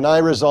 and I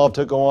resolve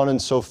to go on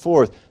and so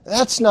forth.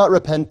 That's not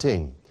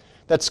repenting.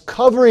 That's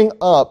covering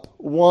up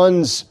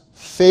one's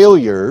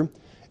failure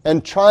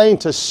and trying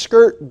to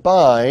skirt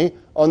by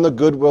on the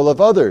goodwill of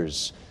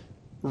others.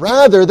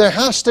 Rather, there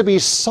has to be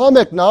some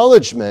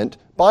acknowledgement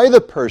by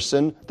the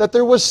person that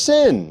there was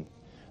sin.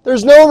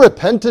 There's no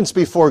repentance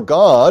before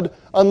God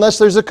unless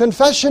there's a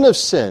confession of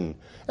sin.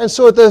 And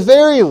so at the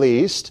very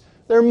least,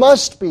 there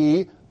must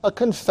be a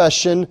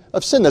confession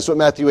of sin. That's what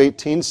Matthew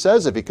 18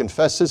 says. If he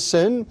confesses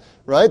sin,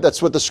 right?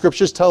 That's what the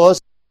Scriptures tell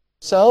us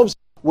ourselves.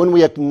 When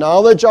we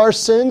acknowledge our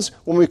sins,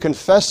 when we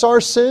confess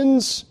our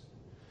sins.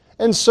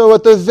 And so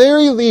at the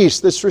very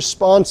least, this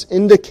response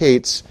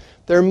indicates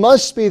there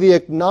must be the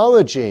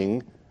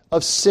acknowledging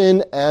of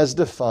sin as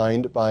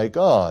defined by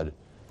God.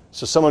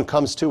 So someone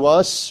comes to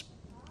us,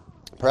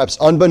 perhaps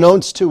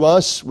unbeknownst to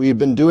us, we've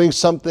been doing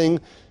something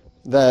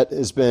that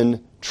has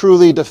been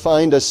truly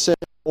defined as sin,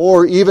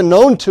 or even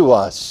known to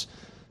us.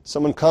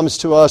 Someone comes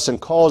to us and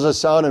calls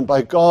us out, and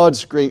by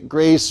God's great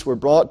grace, we're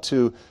brought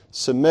to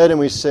submit, and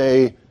we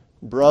say,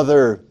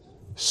 brother,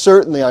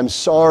 certainly I'm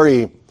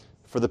sorry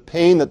for the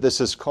pain that this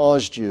has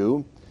caused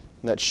you,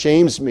 and that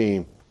shames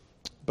me.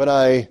 But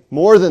I,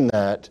 more than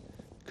that,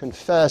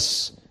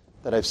 confess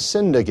that I've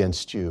sinned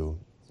against you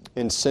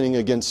in sinning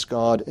against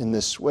God in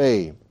this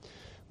way.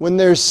 When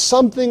there's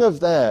something of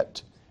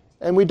that,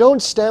 and we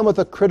don't stand with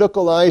a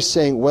critical eye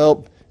saying,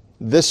 well,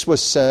 this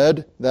was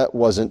said, that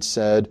wasn't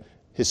said.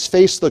 His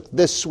face looked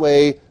this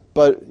way,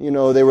 but,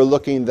 they were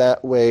looking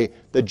that way.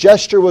 The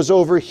gesture was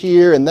over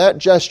here, and that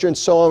gesture, and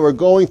so on. We're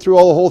going through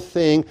all the whole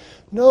thing.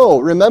 No,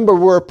 remember,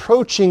 we're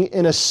approaching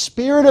in a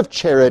spirit of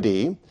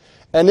charity,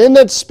 and in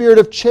that spirit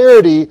of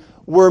charity,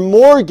 we're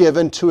more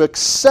given to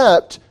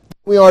accept than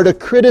we are to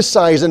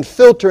criticize and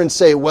filter and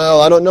say, well,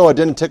 I don't know, it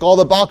didn't tick all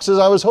the boxes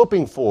I was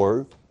hoping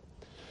for.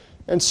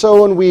 And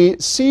so when we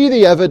see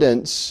the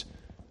evidence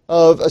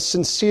of a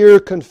sincere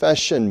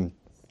confession,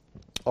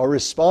 our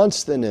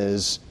response then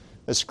is,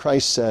 as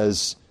Christ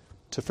says,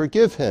 to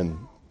forgive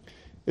him.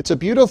 It's a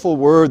beautiful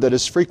word that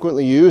is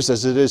frequently used,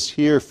 as it is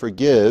here,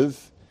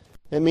 forgive.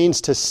 It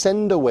means to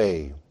send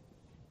away.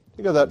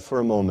 Think of that for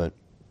a moment.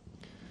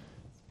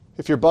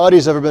 If your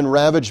body's ever been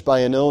ravaged by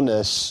an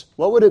illness,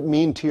 what would it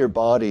mean to your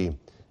body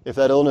if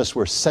that illness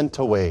were sent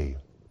away?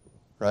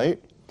 Right?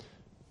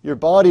 Your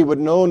body would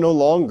know no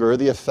longer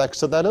the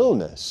effects of that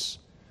illness.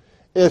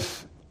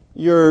 If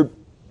your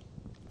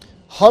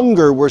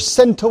hunger were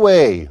sent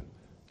away,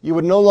 you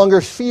would no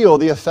longer feel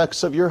the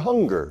effects of your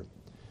hunger.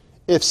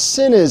 If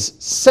sin is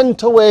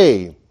sent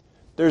away,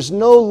 there's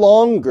no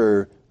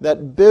longer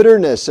that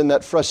bitterness and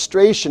that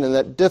frustration and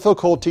that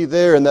difficulty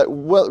there and that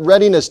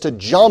readiness to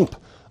jump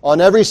on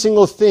every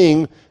single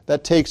thing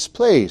that takes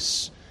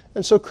place.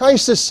 And so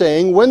Christ is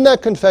saying, when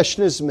that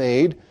confession is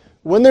made,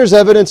 when there's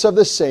evidence of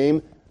the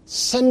same,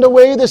 send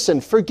away the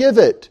sin, forgive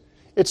it.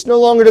 It's no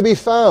longer to be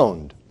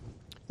found.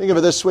 Think of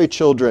it this way,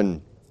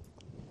 children.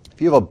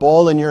 If you have a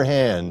ball in your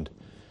hand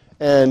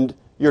and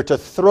you're to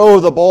throw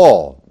the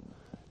ball,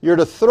 you're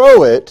to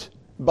throw it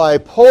by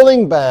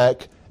pulling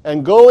back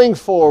and going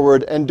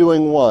forward and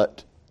doing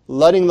what?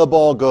 Letting the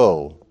ball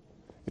go.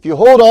 If you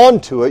hold on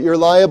to it, you're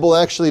liable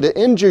actually to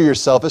injure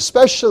yourself,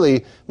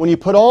 especially when you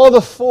put all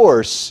the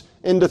force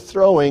into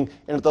throwing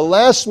and at the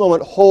last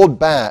moment hold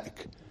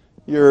back.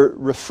 You're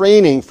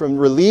refraining from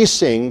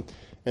releasing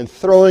and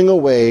throwing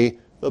away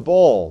the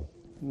ball.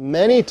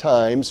 Many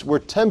times we're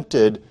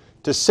tempted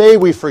to say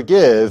we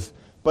forgive,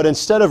 but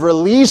instead of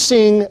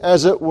releasing,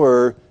 as it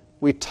were,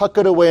 we tuck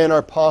it away in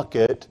our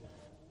pocket,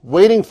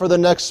 waiting for the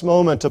next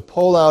moment to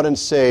pull out and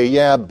say,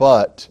 yeah,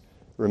 but,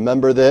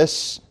 remember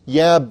this?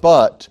 Yeah,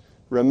 but,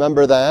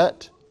 remember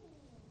that?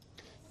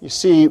 You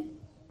see,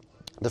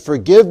 the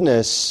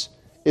forgiveness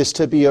is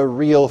to be a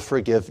real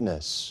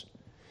forgiveness.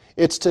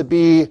 It's to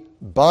be,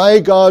 by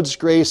God's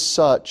grace,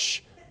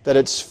 such that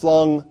it's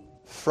flung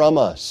from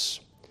us.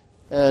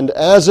 And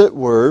as it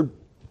were,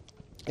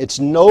 it's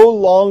no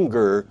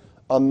longer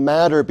a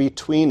matter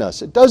between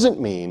us. It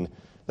doesn't mean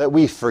that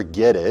we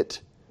forget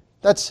it.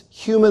 That's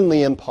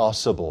humanly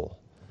impossible.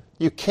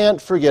 You can't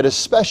forget,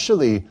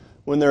 especially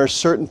when there are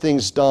certain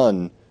things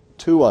done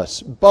to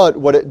us. But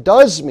what it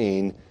does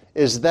mean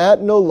is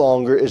that no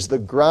longer is the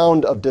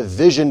ground of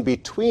division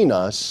between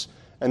us,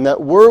 and that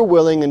we're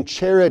willing in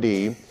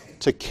charity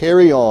to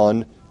carry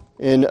on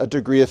in a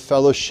degree of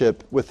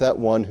fellowship with that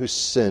one who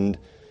sinned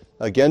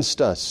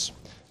against us.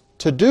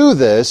 To do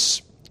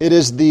this, it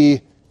is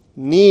the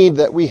need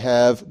that we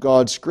have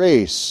God's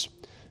grace.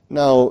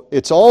 Now,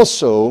 it's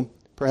also,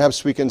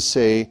 perhaps we can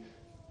say,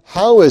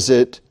 how is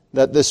it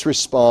that this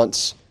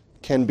response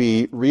can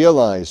be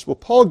realized? Well,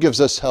 Paul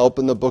gives us help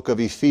in the book of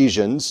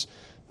Ephesians.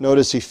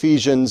 Notice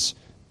Ephesians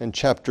in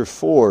chapter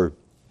 4.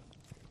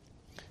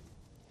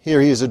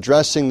 Here he is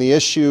addressing the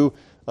issue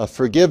of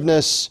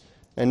forgiveness,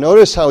 and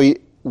notice how he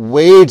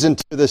wades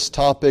into this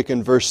topic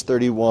in verse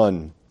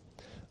 31.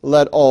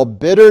 Let all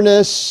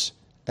bitterness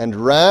and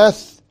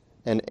wrath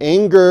and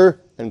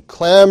anger and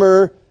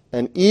clamor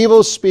and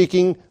evil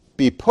speaking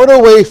be put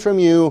away from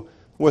you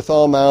with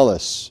all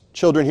malice.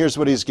 Children, here's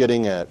what he's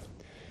getting at.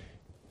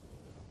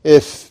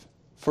 If,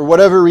 for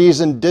whatever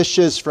reason,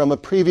 dishes from a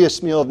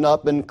previous meal have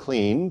not been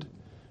cleaned,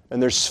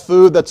 and there's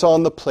food that's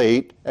on the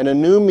plate, and a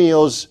new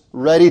meal's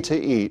ready to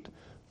eat,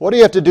 what do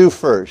you have to do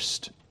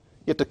first?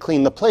 You have to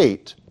clean the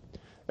plate.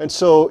 And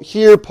so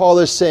here Paul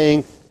is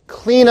saying,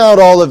 clean out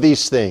all of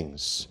these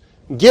things.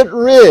 Get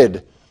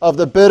rid of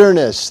the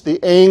bitterness, the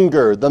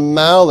anger, the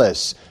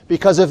malice.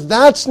 Because if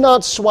that's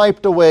not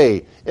swiped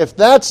away, if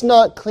that's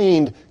not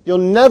cleaned, you'll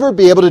never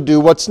be able to do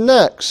what's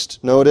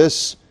next.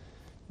 Notice,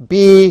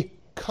 be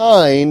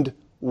kind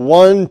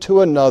one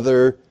to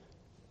another,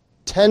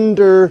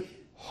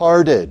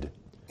 tender-hearted.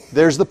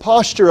 There's the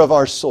posture of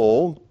our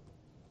soul.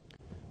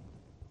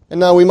 And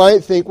now we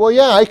might think, well,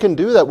 yeah, I can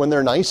do that when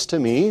they're nice to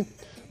me,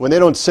 when they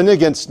don't sin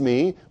against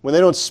me, when they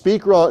don't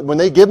speak wrong, when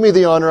they give me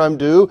the honor I'm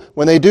due,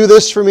 when they do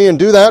this for me and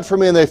do that for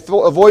me and they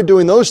avoid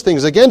doing those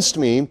things against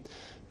me.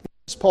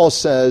 As Paul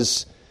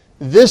says,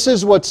 this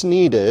is what's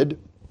needed,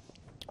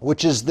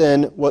 which is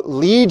then what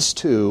leads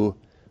to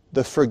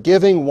the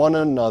forgiving one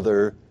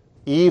another,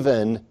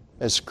 even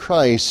as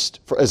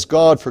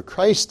God for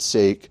Christ's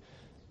sake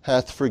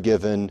hath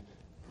forgiven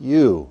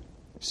you.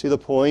 See the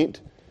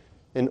point?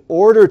 In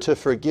order to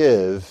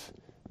forgive,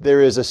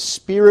 there is a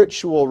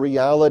spiritual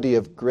reality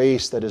of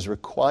grace that is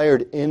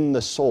required in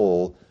the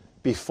soul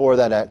before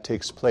that act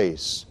takes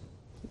place.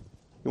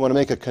 You want to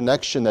make a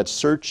connection that's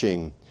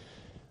searching.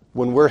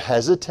 When we're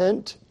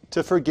hesitant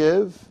to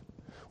forgive,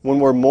 when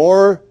we're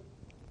more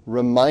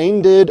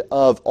reminded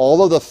of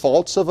all of the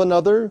faults of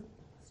another,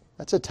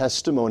 that's a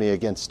testimony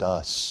against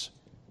us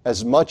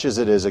as much as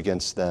it is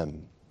against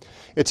them.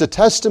 It's a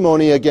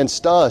testimony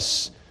against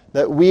us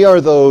that we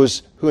are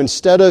those who,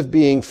 instead of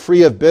being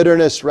free of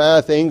bitterness,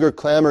 wrath, anger,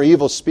 clamor,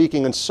 evil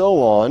speaking, and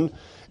so on,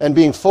 and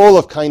being full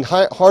of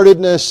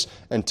kind-heartedness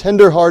and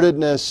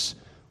tender-heartedness,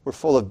 we're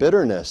full of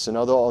bitterness and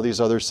all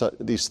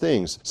these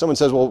things. Someone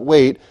says, well,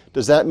 wait,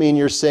 does that mean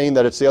you're saying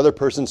that it's the other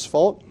person's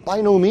fault?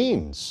 By no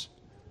means.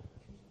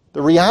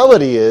 The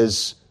reality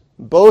is,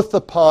 both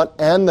the pot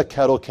and the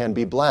kettle can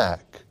be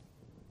black.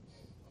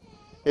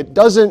 It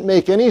doesn't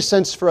make any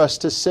sense for us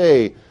to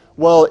say,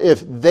 well,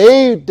 if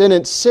they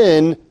didn't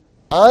sin,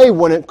 I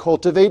wouldn't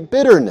cultivate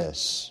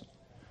bitterness.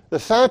 The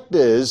fact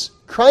is,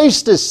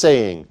 Christ is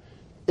saying,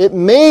 it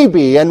may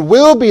be and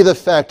will be the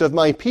fact of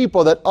my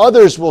people that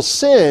others will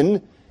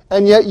sin,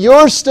 and yet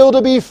you're still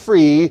to be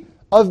free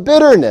of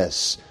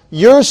bitterness.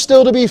 You're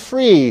still to be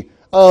free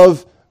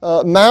of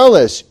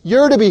malice.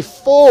 You're to be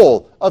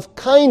full of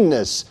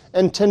kindness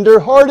and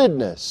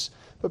tenderheartedness.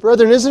 But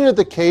brethren, isn't it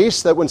the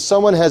case that when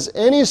someone has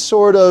any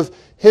sort of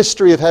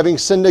history of having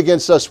sinned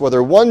against us,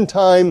 whether one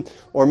time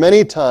or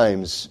many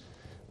times,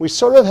 we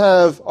sort of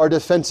have our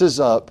defenses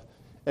up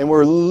and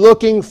we're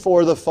looking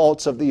for the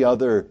faults of the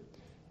other.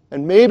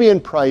 And maybe in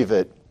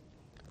private,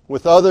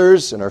 with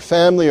others and our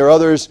family or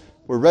others,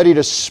 we're ready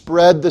to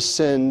spread the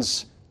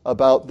sins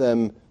about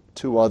them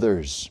to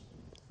others.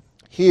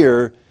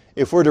 Here,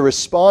 if we're to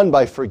respond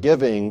by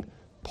forgiving,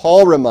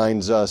 Paul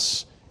reminds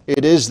us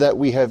it is that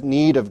we have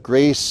need of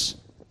grace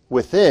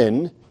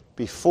within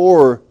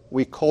before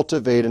we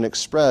cultivate and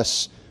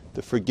express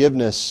the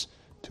forgiveness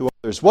to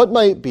others. What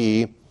might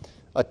be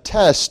a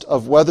test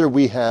of whether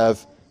we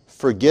have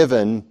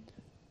forgiven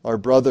our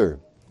brother?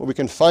 Well, we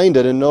can find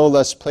it in no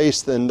less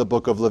place than the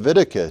book of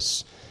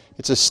Leviticus.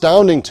 It's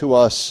astounding to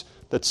us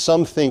that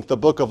some think the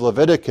book of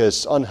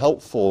Leviticus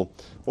unhelpful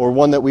or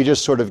one that we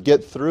just sort of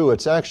get through.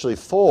 It's actually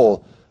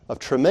full of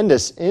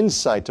tremendous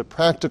insight to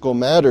practical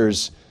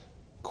matters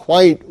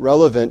quite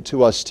relevant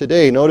to us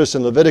today. Notice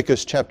in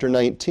Leviticus chapter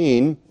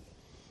 19,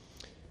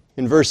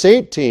 in verse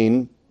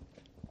 18,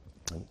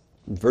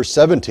 verse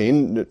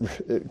 17,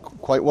 it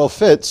quite well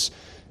fits.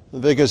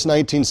 Leviticus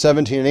 19,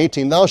 17, and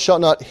 18. Thou shalt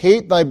not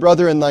hate thy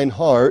brother in thine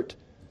heart.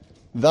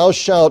 Thou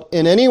shalt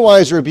in any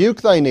wise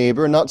rebuke thy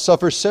neighbor, and not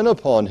suffer sin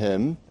upon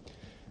him.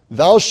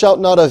 Thou shalt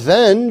not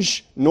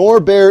avenge, nor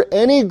bear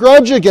any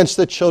grudge against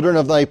the children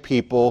of thy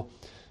people,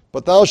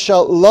 but thou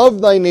shalt love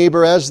thy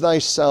neighbor as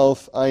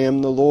thyself. I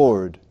am the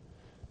Lord.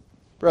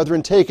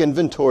 Brethren, take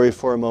inventory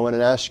for a moment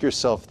and ask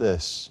yourself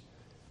this.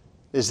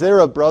 Is there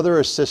a brother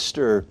or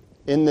sister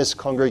in this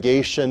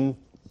congregation,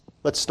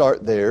 let's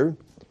start there,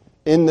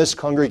 in this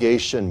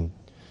congregation,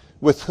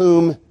 with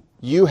whom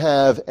you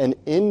have an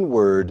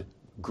inward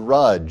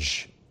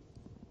grudge?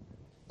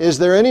 Is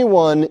there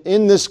anyone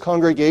in this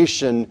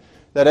congregation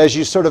that as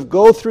you sort of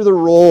go through the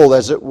roll,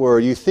 as it were,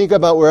 you think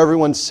about where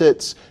everyone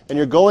sits, and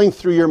you're going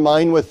through your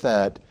mind with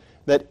that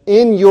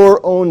in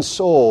your own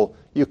soul,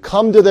 you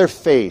come to their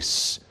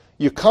face,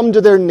 you come to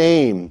their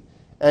name,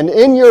 and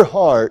in your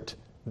heart,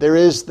 there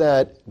is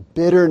that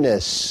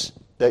bitterness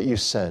that you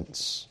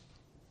sense.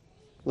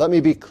 Let me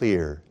be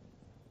clear.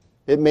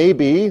 It may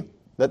be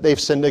that they've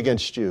sinned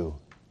against you.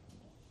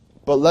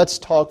 But let's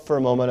talk for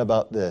a moment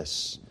about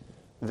this.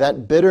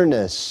 That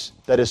bitterness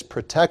that is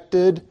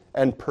protected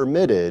and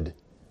permitted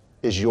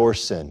is your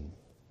sin.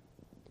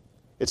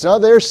 It's not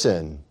their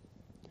sin.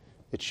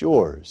 It's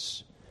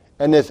yours.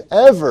 And if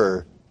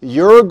ever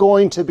you're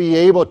going to be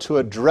able to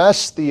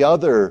address the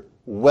other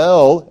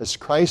well, as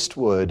Christ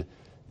would,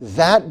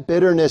 that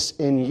bitterness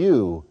in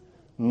you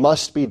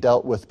must be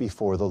dealt with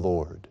before the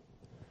Lord.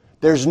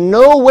 There's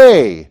no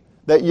way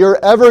that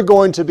you're ever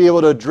going to be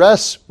able to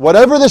address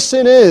whatever the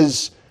sin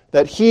is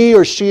that he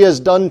or she has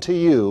done to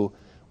you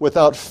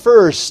without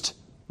first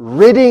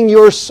ridding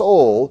your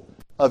soul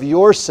of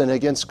your sin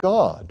against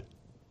God.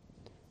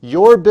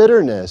 Your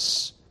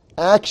bitterness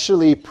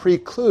actually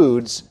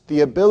precludes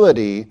the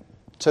ability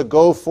to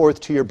go forth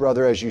to your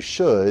brother as you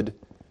should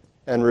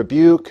and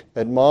rebuke,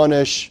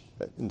 admonish,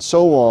 and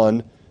so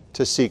on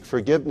to seek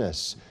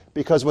forgiveness.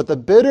 Because what the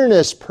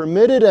bitterness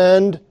permitted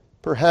and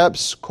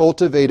perhaps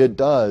cultivated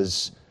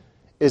does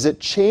is it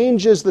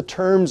changes the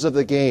terms of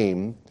the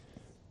game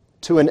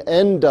to an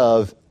end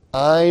of,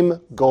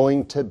 I'm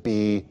going to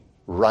be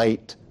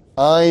right.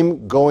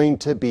 I'm going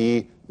to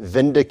be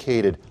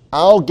vindicated.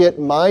 I'll get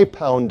my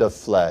pound of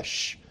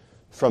flesh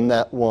from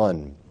that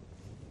one.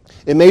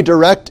 It may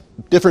direct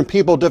different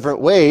people different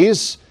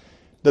ways.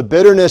 The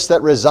bitterness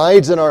that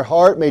resides in our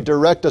heart may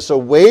direct us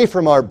away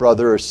from our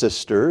brother or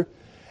sister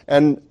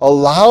and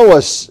allow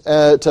us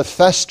to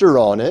fester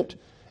on it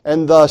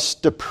and thus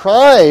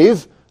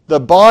deprive the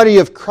body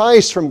of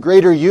Christ from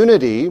greater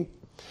unity.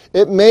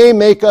 It may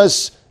make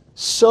us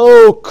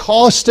so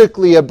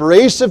caustically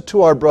abrasive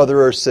to our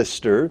brother or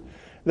sister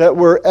that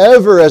we're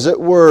ever, as it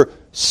were,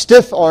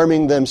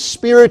 stiff-arming them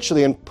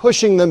spiritually and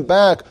pushing them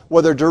back,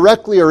 whether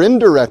directly or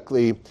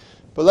indirectly.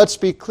 But let's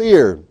be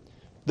clear.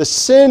 The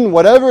sin,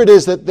 whatever it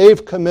is that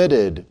they've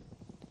committed,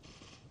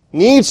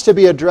 needs to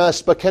be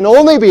addressed, but can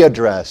only be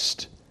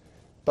addressed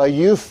by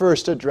you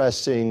first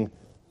addressing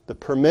the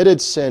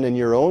permitted sin in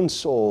your own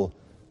soul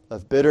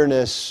of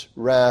bitterness,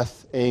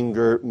 wrath,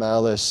 anger,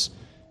 malice,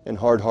 and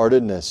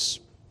hard-heartedness.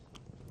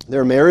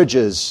 There are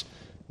marriages,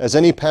 as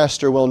any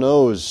pastor well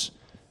knows,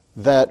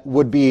 that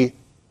would be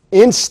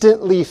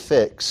instantly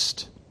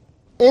fixed,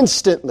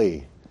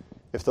 instantly,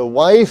 if the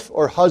wife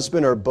or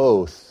husband or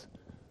both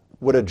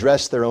would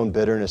address their own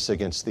bitterness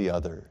against the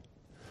other.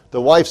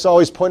 The wife's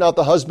always point out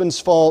the husband's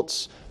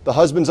faults, the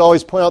husband's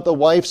always point out the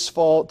wife's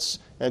faults,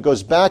 and it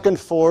goes back and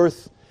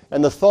forth,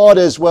 and the thought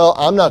is, well,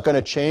 I'm not going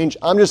to change,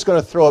 I'm just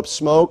going to throw up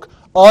smoke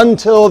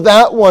until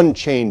that one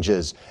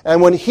changes.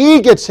 And when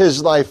he gets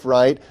his life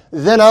right,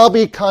 then I'll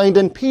be kind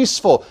and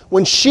peaceful.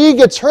 When she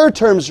gets her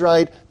terms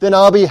right, then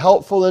I'll be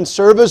helpful and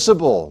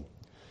serviceable.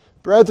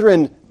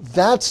 Brethren,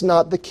 that's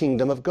not the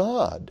kingdom of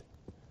God.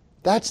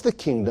 That's the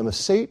kingdom of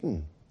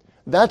Satan.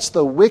 That's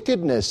the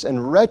wickedness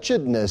and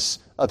wretchedness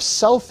of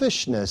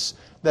selfishness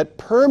that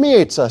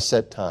permeates us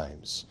at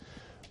times.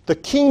 The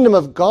kingdom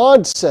of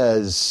God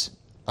says,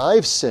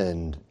 I've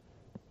sinned.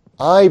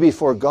 I,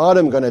 before God,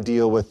 am going to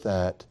deal with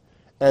that.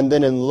 And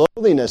then in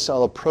lowliness,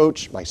 I'll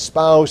approach my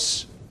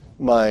spouse,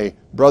 my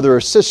brother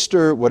or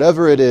sister,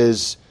 whatever it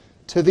is,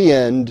 to the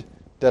end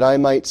that I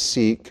might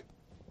seek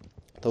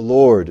the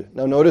Lord.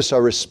 Now notice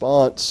our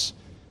response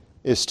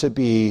is to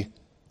be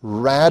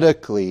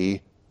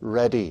radically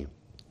ready.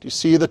 Do you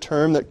see the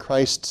term that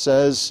Christ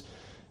says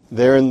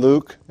there in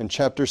Luke in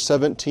chapter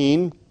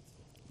 17?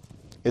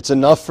 It's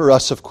enough for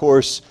us, of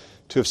course,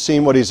 to have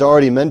seen what he's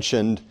already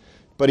mentioned,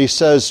 but he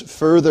says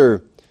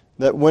further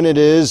that when it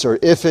is, or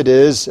if it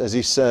is, as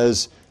he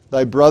says,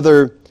 thy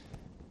brother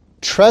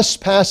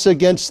trespass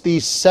against thee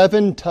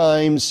 7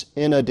 times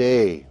in a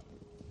day.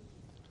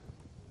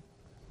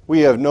 We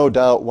have no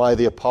doubt why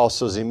the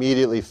apostles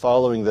immediately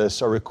following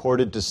this are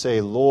recorded to say,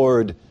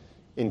 Lord,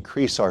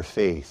 increase our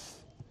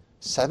faith.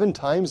 7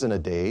 times in a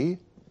day?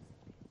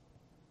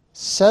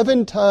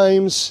 7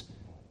 times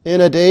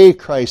in a day,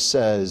 Christ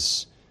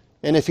says.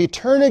 And if he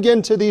turn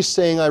again to thee,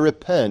 saying, I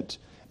repent.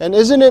 And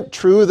isn't it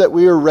true that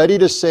we are ready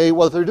to say,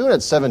 well, if they're doing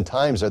it 7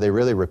 times, are they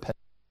really repenting?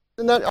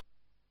 Isn't that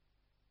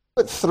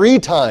 3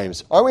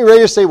 times? Aren't we ready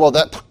to say, well,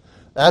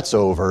 that's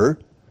over.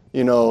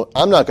 You know,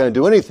 I'm not going to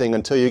do anything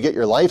until you get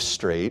your life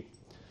straight.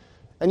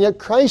 And yet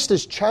Christ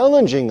is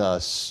challenging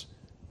us.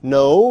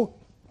 No,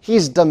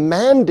 he's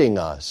demanding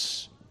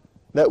us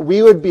that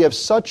we would be of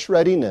such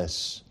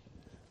readiness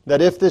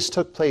that if this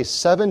took place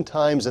 7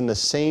 times in the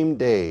same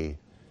day,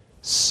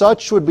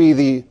 such would be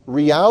the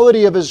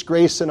reality of his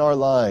grace in our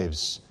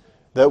lives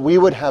that we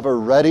would have a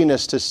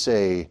readiness to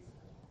say,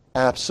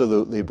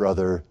 absolutely,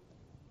 brother,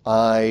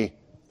 I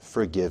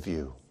forgive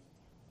you.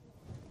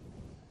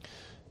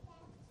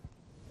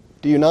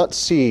 Do you not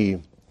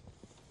see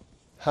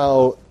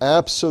how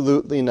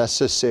absolutely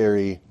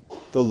necessary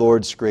the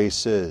Lord's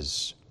grace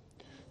is?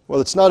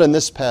 Well, it's not in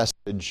this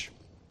passage,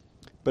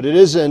 but it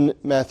is in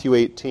Matthew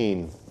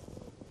 18. Do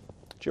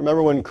you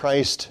remember when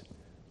Christ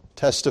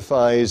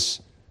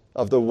testifies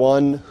of the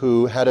one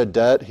who had a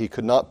debt he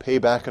could not pay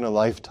back in a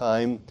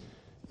lifetime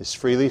is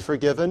freely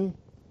forgiven.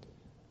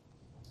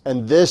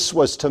 And this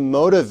was to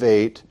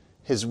motivate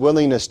his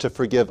willingness to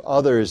forgive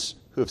others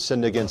who have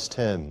sinned against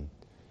him.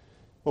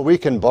 Well, we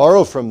can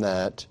borrow from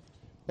that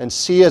and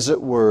see, as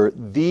it were,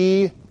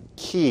 the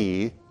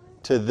key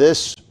to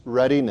this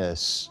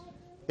readiness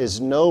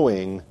is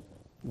knowing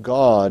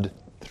God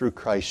through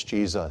Christ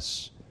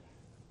Jesus.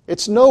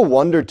 It's no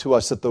wonder to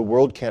us that the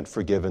world can't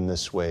forgive in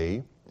this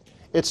way.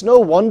 It's no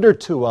wonder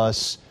to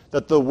us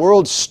that the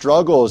world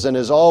struggles and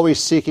is always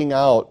seeking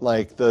out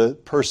like the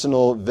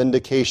personal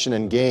vindication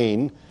and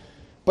gain.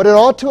 But it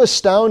ought to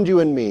astound you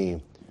and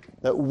me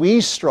that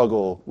we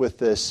struggle with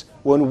this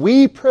when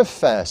we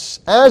profess,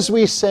 as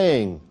we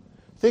sang.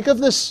 Think of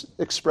this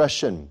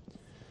expression: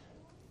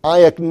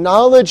 I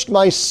acknowledged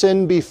my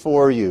sin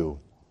before you,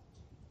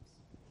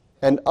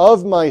 and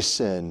of my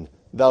sin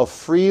thou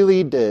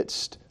freely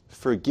didst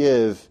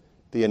forgive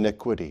the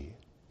iniquity.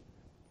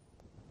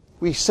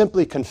 We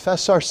simply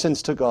confess our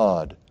sins to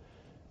God.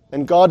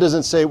 And God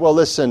doesn't say, well,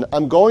 listen,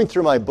 I'm going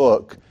through my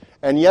book,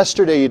 and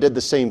yesterday you did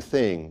the same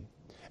thing.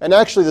 And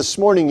actually this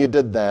morning you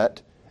did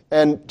that.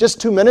 And just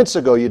 2 minutes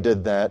ago you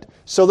did that.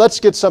 So let's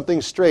get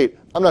something straight.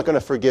 I'm not going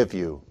to forgive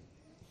you.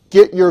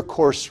 Get your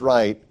course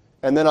right,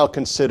 and then I'll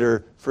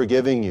consider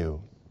forgiving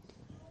you.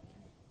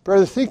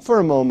 Brother, think for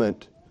a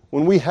moment,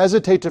 when we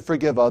hesitate to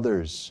forgive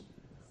others,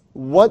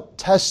 what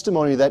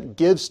testimony that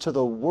gives to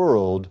the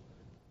world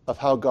of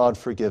how God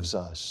forgives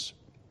us.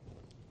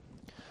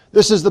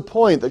 This is the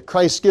point that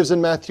Christ gives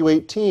in Matthew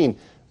 18.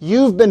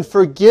 You've been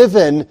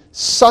forgiven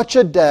such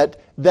a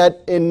debt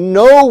that in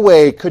no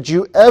way could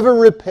you ever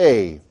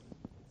repay.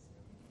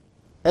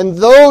 And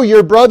though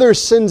your brother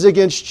sins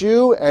against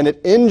you, and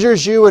it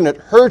injures you, and it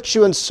hurts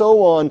you, and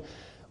so on,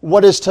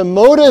 what is to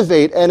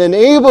motivate and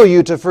enable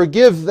you to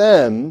forgive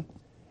them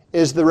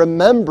is the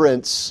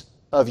remembrance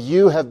of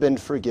you have been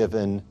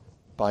forgiven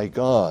by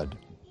God.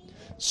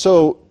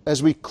 So,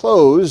 as we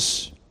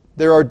close,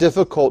 there are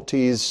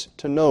difficulties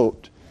to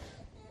note.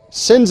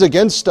 Sins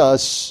against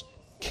us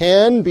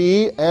can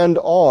be and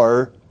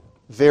are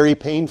very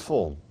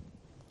painful.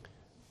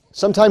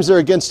 Sometimes they're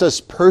against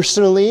us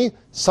personally,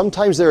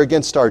 sometimes they're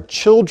against our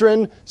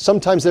children,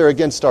 sometimes they're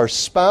against our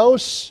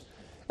spouse,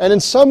 and in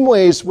some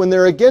ways, when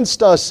they're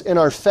against us in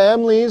our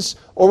families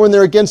or when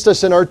they're against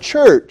us in our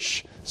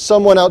church,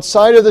 someone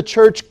outside of the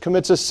church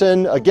commits a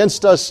sin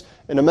against us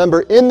and a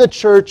member in the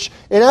church,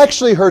 it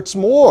actually hurts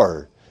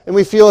more. And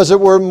we feel, as it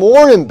were,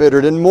 more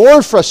embittered and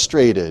more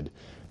frustrated.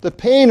 The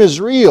pain is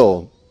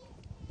real.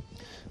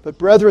 But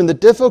brethren, the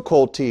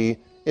difficulty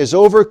is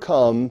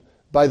overcome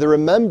by the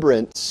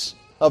remembrance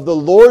of the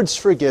Lord's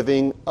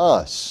forgiving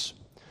us.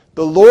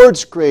 The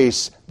Lord's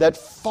grace that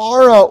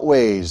far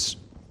outweighs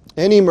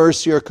any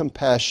mercy or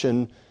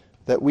compassion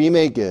that we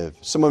may give.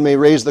 Someone may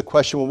raise the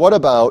question, well, what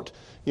about,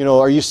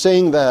 are you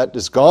saying that,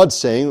 is God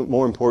saying,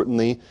 more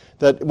importantly,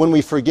 that when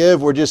we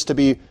forgive, we're just to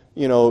be,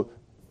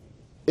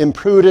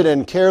 imprudent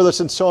and careless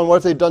and so on? What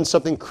if they've done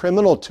something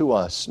criminal to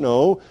us?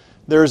 No,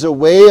 there's a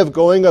way of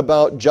going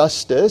about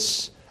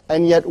justice,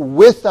 and yet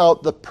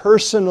without the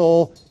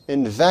personal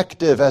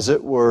invective, as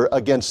it were,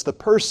 against the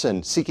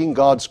person, seeking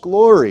God's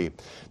glory.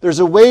 There's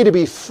a way to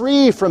be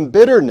free from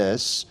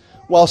bitterness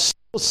while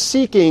still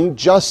seeking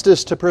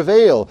justice to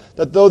prevail.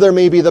 That though there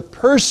may be the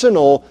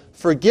personal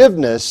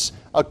forgiveness,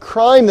 a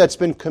crime that's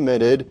been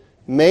committed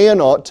may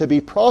and ought to be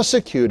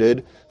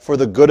prosecuted for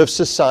the good of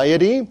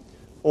society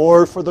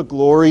or for the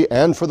glory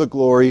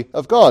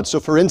of God. So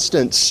for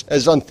instance,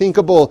 as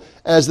unthinkable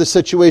as the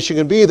situation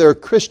can be, there are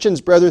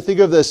Christians, brethren, think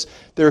of this,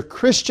 there are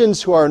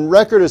Christians who are on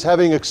record as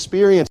having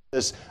experienced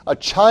this. A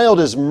child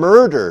is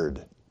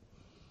murdered,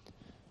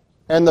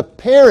 and the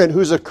parent,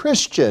 who's a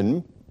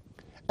Christian,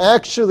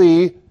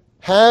 actually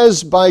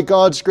has, by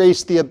God's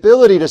grace, the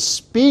ability to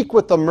speak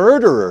with the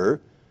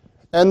murderer,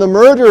 and the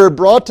murderer,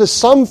 brought to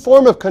some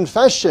form of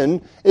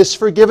confession, is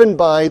forgiven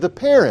by the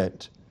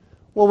parent.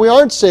 Well, we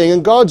aren't saying,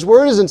 and God's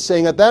Word isn't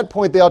saying at that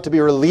point they ought to be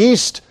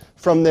released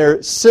from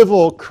their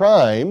civil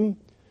crime.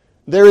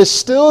 There is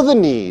still the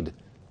need,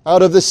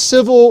 out of the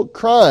civil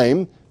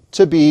crime,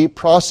 to be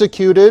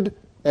prosecuted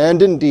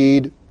and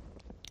indeed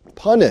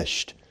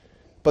punished.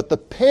 But the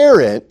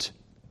parent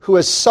who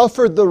has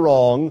suffered the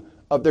wrong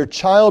of their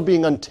child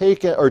being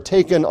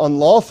taken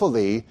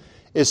unlawfully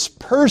is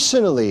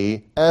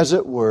personally, as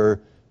it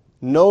were,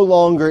 no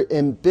longer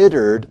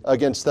embittered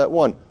against that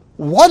one.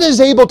 What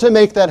is able to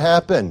make that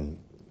happen?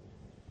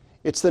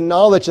 It's the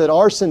knowledge that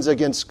our sins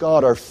against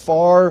God are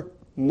far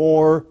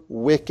more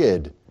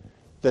wicked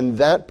than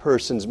that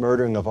person's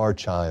murdering of our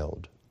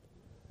child.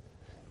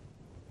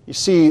 You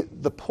see,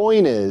 the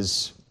point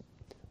is,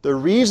 the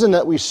reason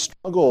that we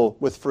struggle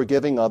with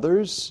forgiving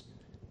others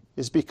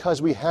is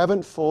because we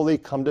haven't fully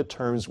come to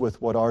terms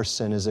with what our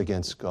sin is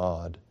against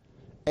God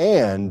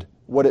and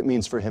what it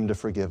means for Him to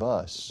forgive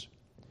us.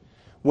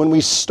 When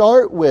we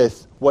start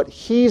with what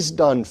He's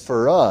done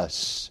for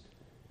us,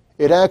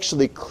 it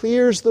actually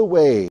clears the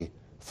way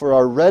for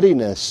our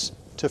readiness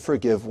to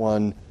forgive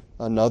one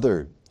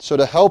another. So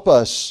to help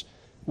us,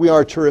 we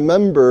are to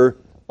remember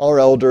our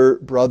elder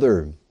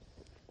brother,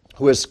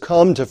 who has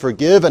come to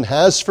forgive and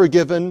has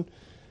forgiven.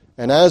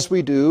 And as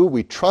we do,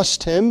 we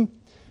trust him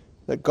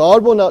that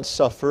God will not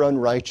suffer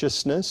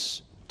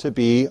unrighteousness to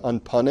be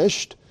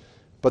unpunished,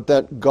 but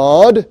that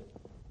God,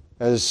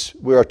 as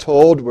we are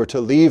told, we're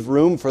to leave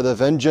room for the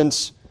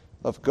vengeance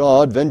of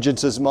God.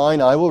 Vengeance is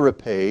mine, I will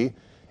repay.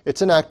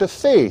 It's an act of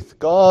faith.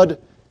 God,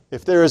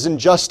 if there is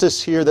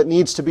injustice here that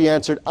needs to be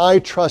answered, I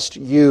trust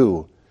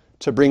you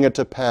to bring it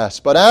to pass.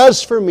 But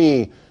as for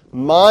me,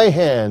 my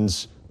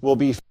hands will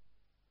be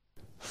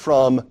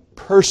from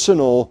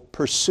personal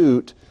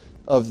pursuit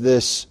of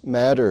this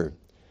matter.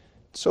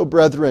 So,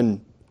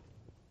 brethren,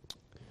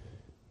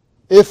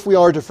 if we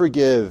are to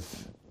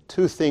forgive,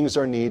 two things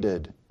are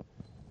needed.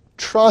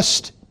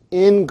 Trust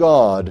in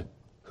God,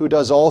 who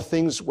does all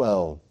things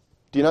well.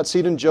 Do you not see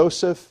it in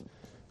Joseph?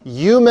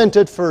 You meant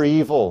it for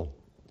evil.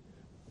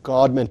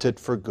 God meant it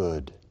for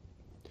good.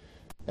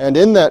 And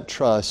in that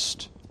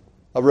trust,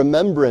 a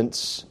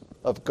remembrance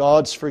of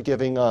God's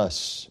forgiving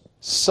us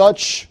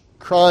such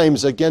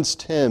crimes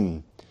against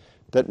him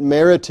that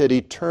merited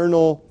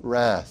eternal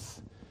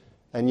wrath,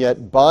 and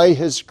yet by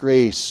his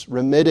grace,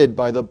 remitted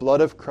by the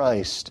blood of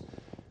Christ,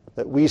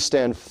 that we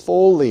stand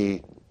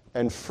fully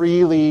and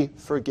freely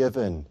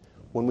forgiven.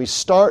 When we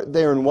start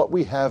there in what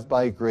we have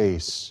by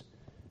grace,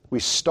 we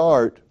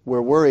start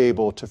where we're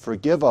able to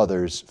forgive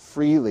others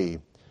freely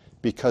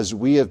because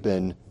we have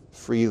been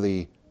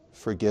freely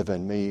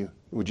forgiven.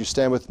 Would you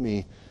stand with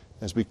me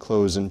as we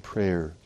close in prayer?